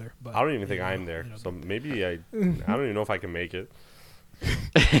the healer. But I don't even think I'm there. So maybe I don't even know if I can make it.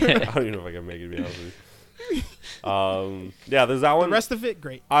 I don't even know if I can make it. To be honest with you. There's that one. The rest of it,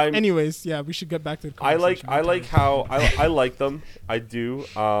 great. Anyways, yeah, we should get back to the conversation. I like them. I do.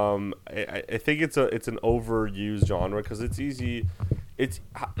 I think it's an overused genre because it's easy. It's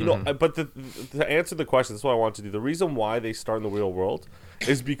but to answer the question, that's what I want to do. The reason why they start in the real world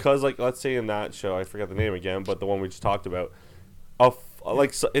is because, like, let's say in that show, I forget the name again, but the one we just talked about,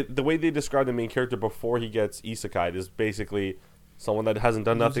 the way they describe the main character before he gets isekai is basically someone that hasn't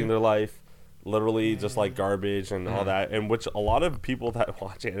done nothing in their life. Literally just like garbage and all that, and which a lot of people that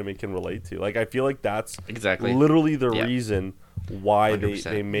watch anime can relate to. Like I feel like that's exactly literally the reason why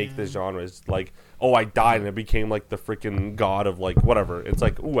they make this genre. Is like, oh, I died and I became like the freaking god of like whatever. It's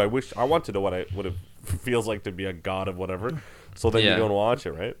like, ooh, I want to know what it feels like to be a god of whatever. So then you go and watch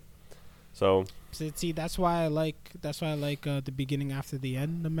it, right? So see, that's why I like the beginning after the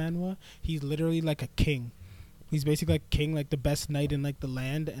end. The manhwa, he's literally like a king. He's basically like king, like the best knight in like the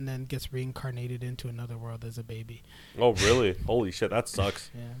land, and then gets reincarnated into another world as a baby. Oh really? Holy shit, that sucks.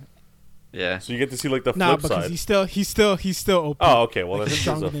 Yeah. Yeah. So you get to see like the flip side. Because he's still OP. Oh, okay. Well, that's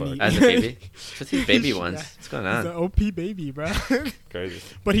stronger than as a baby. Just these baby ones. Yeah. What's going on? He's an OP baby, bro. Crazy.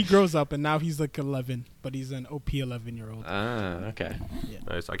 But he grows up and now he's like 11, but he's an OP 11-year-old. Ah, okay. Yeah.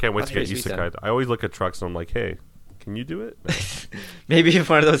 Nice. I can't wait to get isekai. I always look at trucks and I'm like, hey, can you do it? Maybe if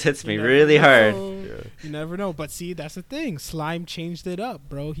one of those hits me really hard. Yeah. You never know. But see, that's the thing. Slime changed it up,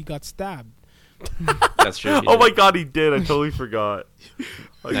 bro. He got stabbed. That's true. Oh my god, he did. I totally forgot.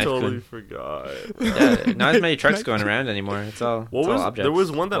 I totally forgot. Yeah, not as many trucks going around anymore. It's all objects. There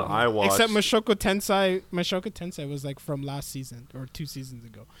was one that I watched. Except Mushoku Tensei. Mushoku Tensei was like from last season or 2 seasons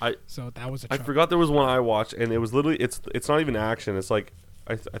ago. So that was a truck. I forgot there was one I watched, and it was literally it's not even action. It's like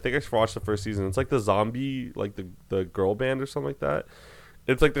I think I watched the first season. It's like the zombie, like the girl band or something like that.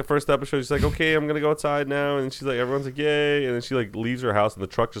 It's like the first episode. She's like, okay, I'm going to go outside now. And she's like, everyone's like, yay. And then she like leaves her house and the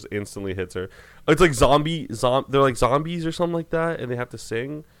truck just instantly hits her. It's like they're like zombies or something like that. And they have to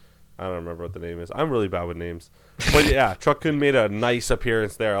sing. I don't remember what the name is. I'm really bad with names. But yeah, Truck-kun made a nice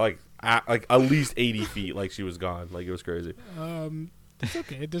appearance there. Like at least 80 feet. Like she was gone. Like it was crazy. It's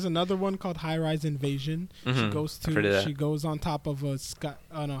okay. There's another one called High Rise Invasion. Mm-hmm. She goes on top of a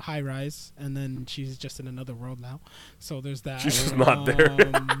high rise, and then she's just in another world now. So there's that. She's just not there.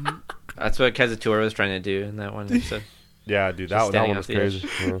 That's what Kazutora was trying to do in that one episode. Yeah, dude, that one was crazy.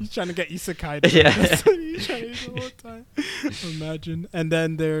 Yeah. He's trying to get isekai. Yeah, he's trying to do the whole time. Imagine. And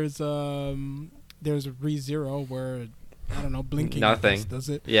then there's ReZero where I don't know, blinking. Nothing does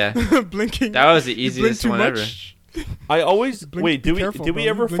it? Yeah, blinking. That was the easiest one ever. I always wait. Did we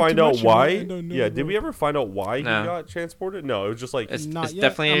ever find out why? Yeah, did we ever find out why he got transported? No, it was just like it's not yet.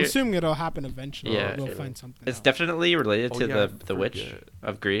 Definitely. I'm assuming it'll happen eventually. Yeah, we'll find something. It's definitely related to the witch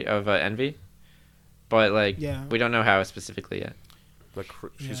of envy, but like we don't know how specifically yet. Like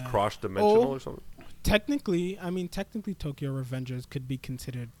she's cross-dimensional or something. Technically, Tokyo Revengers could be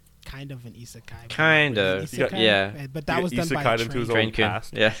considered kind of an isekai. Kind of, yeah. But that was done by into his own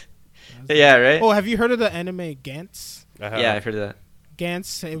past. Yeah. Yeah, right? Oh, have you heard of the anime Gantz? Yeah, I've heard of that.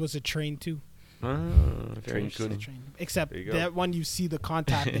 Gantz, it was a train too. Oh, very interesting. Except that one you see the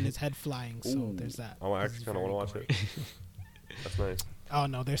contact in his head flying, so there's that. Oh, I actually kind of want to watch it. That's nice. Oh,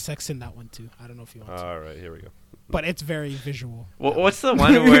 no, there's sex in that one too. I don't know if you want to. All right, here we go. But it's very visual. Well, what's the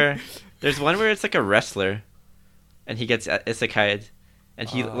one where... There's one where it's like a wrestler, and he gets isekai'd, and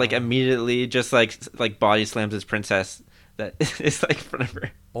he like immediately just like body slams his princess that is like in front of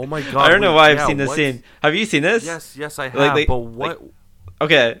her. Oh my god! I don't know why I've seen this scene. Have you seen this? Yes, I have. But what?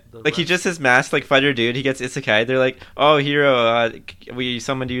 Okay, like he just his masked like fighter dude. He gets isekai. They're like, "Oh, hero, we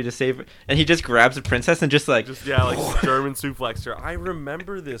summoned you to save," and he just grabs the princess and just like German suplex her. I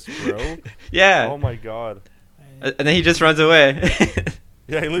remember this, bro. Yeah. Oh my god. And then he just runs away.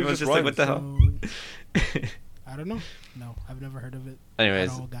 Yeah, he literally just runs. Like, what the hell? I don't know. No, I've never heard of it.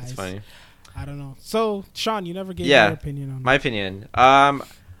 Anyways, it's funny. I don't know. So, Sean, you never gave your opinion on it. My opinion.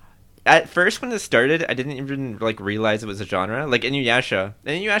 At first, when it started, I didn't even realize it was a genre. Like Inuyasha.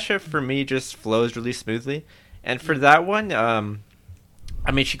 And Inuyasha, for me, just flows really smoothly. And for that one,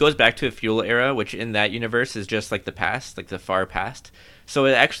 I mean, she goes back to a feudal era, which in that universe is just like the past, like the far past. So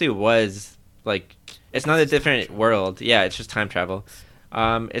it actually was like, it's not a different world. Yeah, it's just time travel.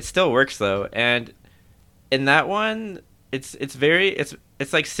 It still works though. And in that one, it's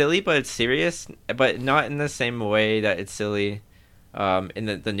like silly, but it's serious, but not in the same way that it's silly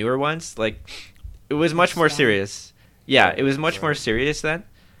in the newer ones. Like, it was much more serious. Yeah, it was much more serious then.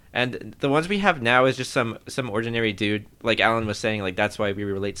 And the ones we have now is just some ordinary dude, like Alan was saying. Like, that's why we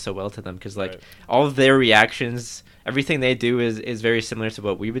relate so well to them, because all of their reactions, everything they do is very similar to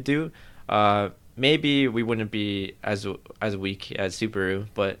what we would do. Maybe we wouldn't be as weak as Subaru,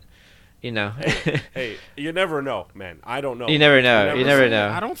 but you know. hey, you never know, man. I don't know. You never know. You never know.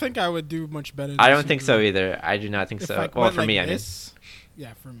 I don't think I would do much better. I don't think so either. I do not think so. Well, for me, I mean.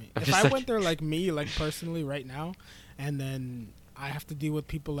 Yeah, for me. If I went there like me, like personally right now, and then I have to deal with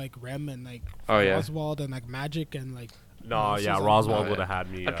people like Rem and like Oswald and like Magic and like. No, yeah, Roswald would have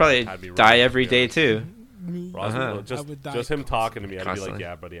had me. I'd probably die every day too. Roswald, just him talking to me, I'd be like,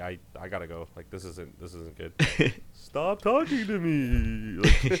 "Yeah, buddy, I gotta go. Like, this isn't good. Stop talking to me."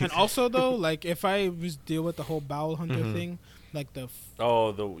 And also though, like if I was deal with the whole Bowel Hunter thing, Like the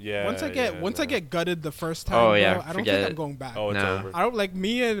once I get gutted the first time, bro, I don't think I'm going back. Oh, it's over. I don't like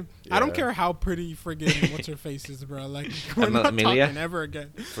me and I don't care how pretty friggin' what's her face is, bro. Like we're not Amelia? talking ever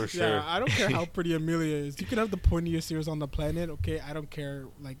again. For sure. Yeah, I don't care how pretty Amelia is. You can have the pointiest ears on the planet, okay? I don't care.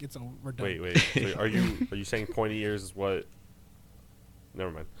 Like it's over. We're done. Wait. So are you saying pointy ears is what?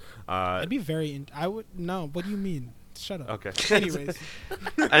 Never mind. I'd be very. I would no. What do you mean? Shut up. Okay.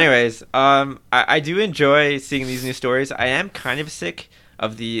 Anyways, I do enjoy seeing these new stories. I am kind of sick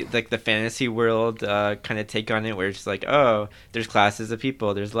of the fantasy world kind of take on it, where it's like, oh, there's classes of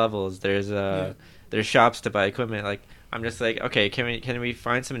people, there's levels, there's shops to buy equipment. Like, I'm just like, okay, can we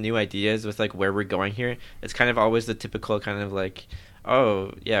find some new ideas with like where we're going here? It's kind of always the typical kind of like,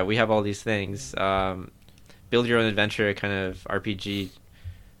 oh yeah, we have all these things. Build your own adventure kind of RPG.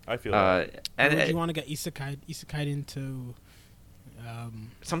 I feel that. And would you want to get isekai into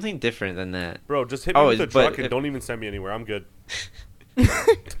something different than that? Bro, just hit me with the truck and don't even send me anywhere. I'm good. I'm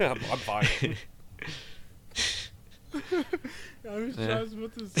fine. I was just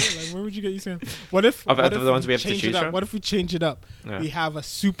about to say, like, where would you get isekai? What if the ones we have to choose from? What if we change it up? Yeah. We have a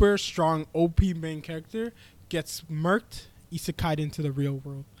super strong OP main character gets murked, isekai'd into the real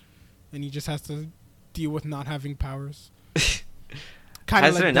world, and he just has to deal with not having powers. Kind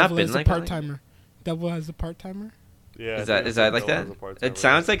of like Devil as a part-timer. Devil has a part-timer? Yeah. Is that like that? It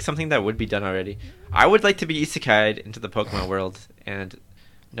sounds like something that would be done already. I would like to be isekai'd into the Pokemon world, and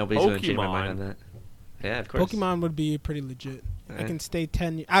nobody's going to change my mind on that. Yeah, of course. Pokemon would be pretty legit. I can stay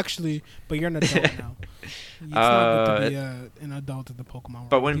 10 years. Actually, but you're an adult now. It's not good to be an adult in the Pokemon world.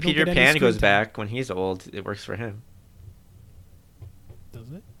 But when Peter Pan goes back, when he's old, it works for him.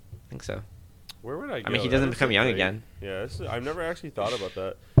 Does it? I think so. Where would I go? I mean, he doesn't become young again. Yeah, I've never actually thought about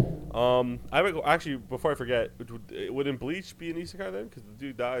that. I would actually, before I forget, wouldn't Bleach be an isekai then? Because the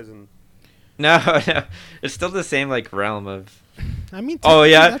dude dies and... No, it's still the same like realm of. I mean,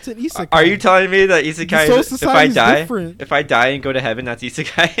 that's an isekai. Are you telling me that isekai? If I die and go to heaven, that's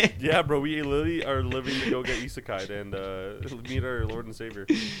isekai? Yeah, bro, we literally are living to go get isekai'd and meet our Lord and Savior.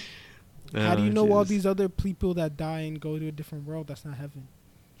 How do you know all these other people that die and go to a different world? That's not heaven.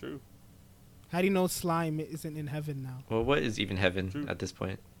 True. How do you know slime isn't in heaven now? Well, what is even heaven at this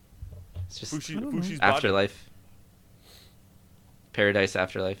point? It's just Fushi's afterlife. Body. Paradise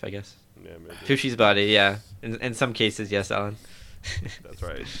afterlife, I guess. Yeah, maybe. Fushi's body, yeah. In some cases, yes, Alan. That's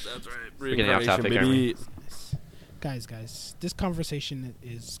right. We're getting off topic, aren't we? Guys, this conversation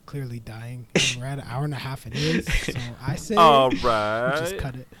is clearly dying. We're at an hour and a half it is, so I say just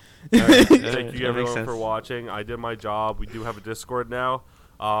cut it. Right. Thank you everyone for watching. I did my job. We do have a Discord now.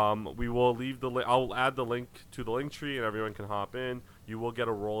 We will leave the I'll add the link to the link tree and everyone can hop in. You will get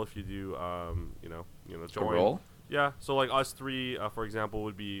a role if you do join. A role? Yeah, so like us three, for example,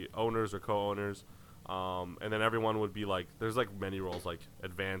 would be owners or co-owners, and then everyone would be like, there's like many roles like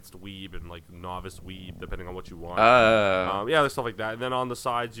advanced weeb and like novice weeb, depending on what you want. Yeah, there's stuff like that. And then on the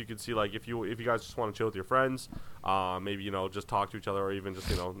sides, you can see like if you guys just want to chill with your friends, maybe just talk to each other, or even just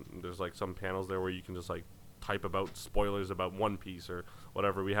there's like some panels there where you can just like type about spoilers about One Piece or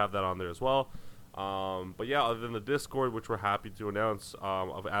whatever. We have that on there as well. But yeah, other than the Discord, which we're happy to announce,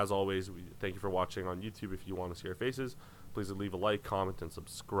 as always, we thank you for watching on YouTube. If you want to see our faces, please leave a like, comment, and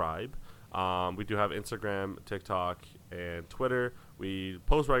subscribe. We do have Instagram, TikTok, and Twitter. We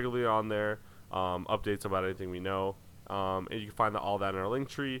post regularly on there, updates about anything we know, and you can find all that in our link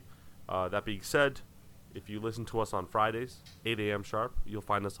tree. That being said, if you listen to us on Fridays, 8 a.m. sharp, you'll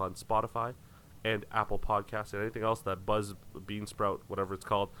find us on Spotify and Apple Podcasts and anything else that Buzz Beansprout, whatever it's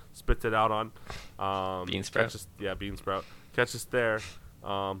called, spits it out on. Beansprout? Beansprout. Catch us there.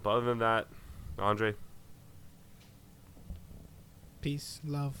 But other than that, Andre? Peace,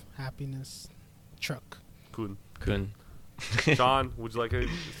 love, happiness, truck. Kun. Sean, would you like to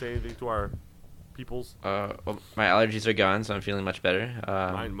say anything to our peoples? Well, my allergies are gone, so I'm feeling much better.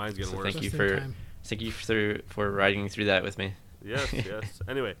 Mine's getting worse. Thank you for riding through that with me. Yes.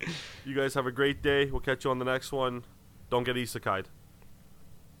 Anyway, you guys have a great day. We'll catch you on the next one. Don't get isekai'd.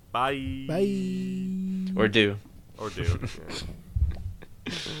 Bye. Bye. Or do.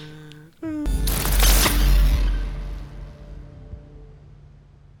 Yeah.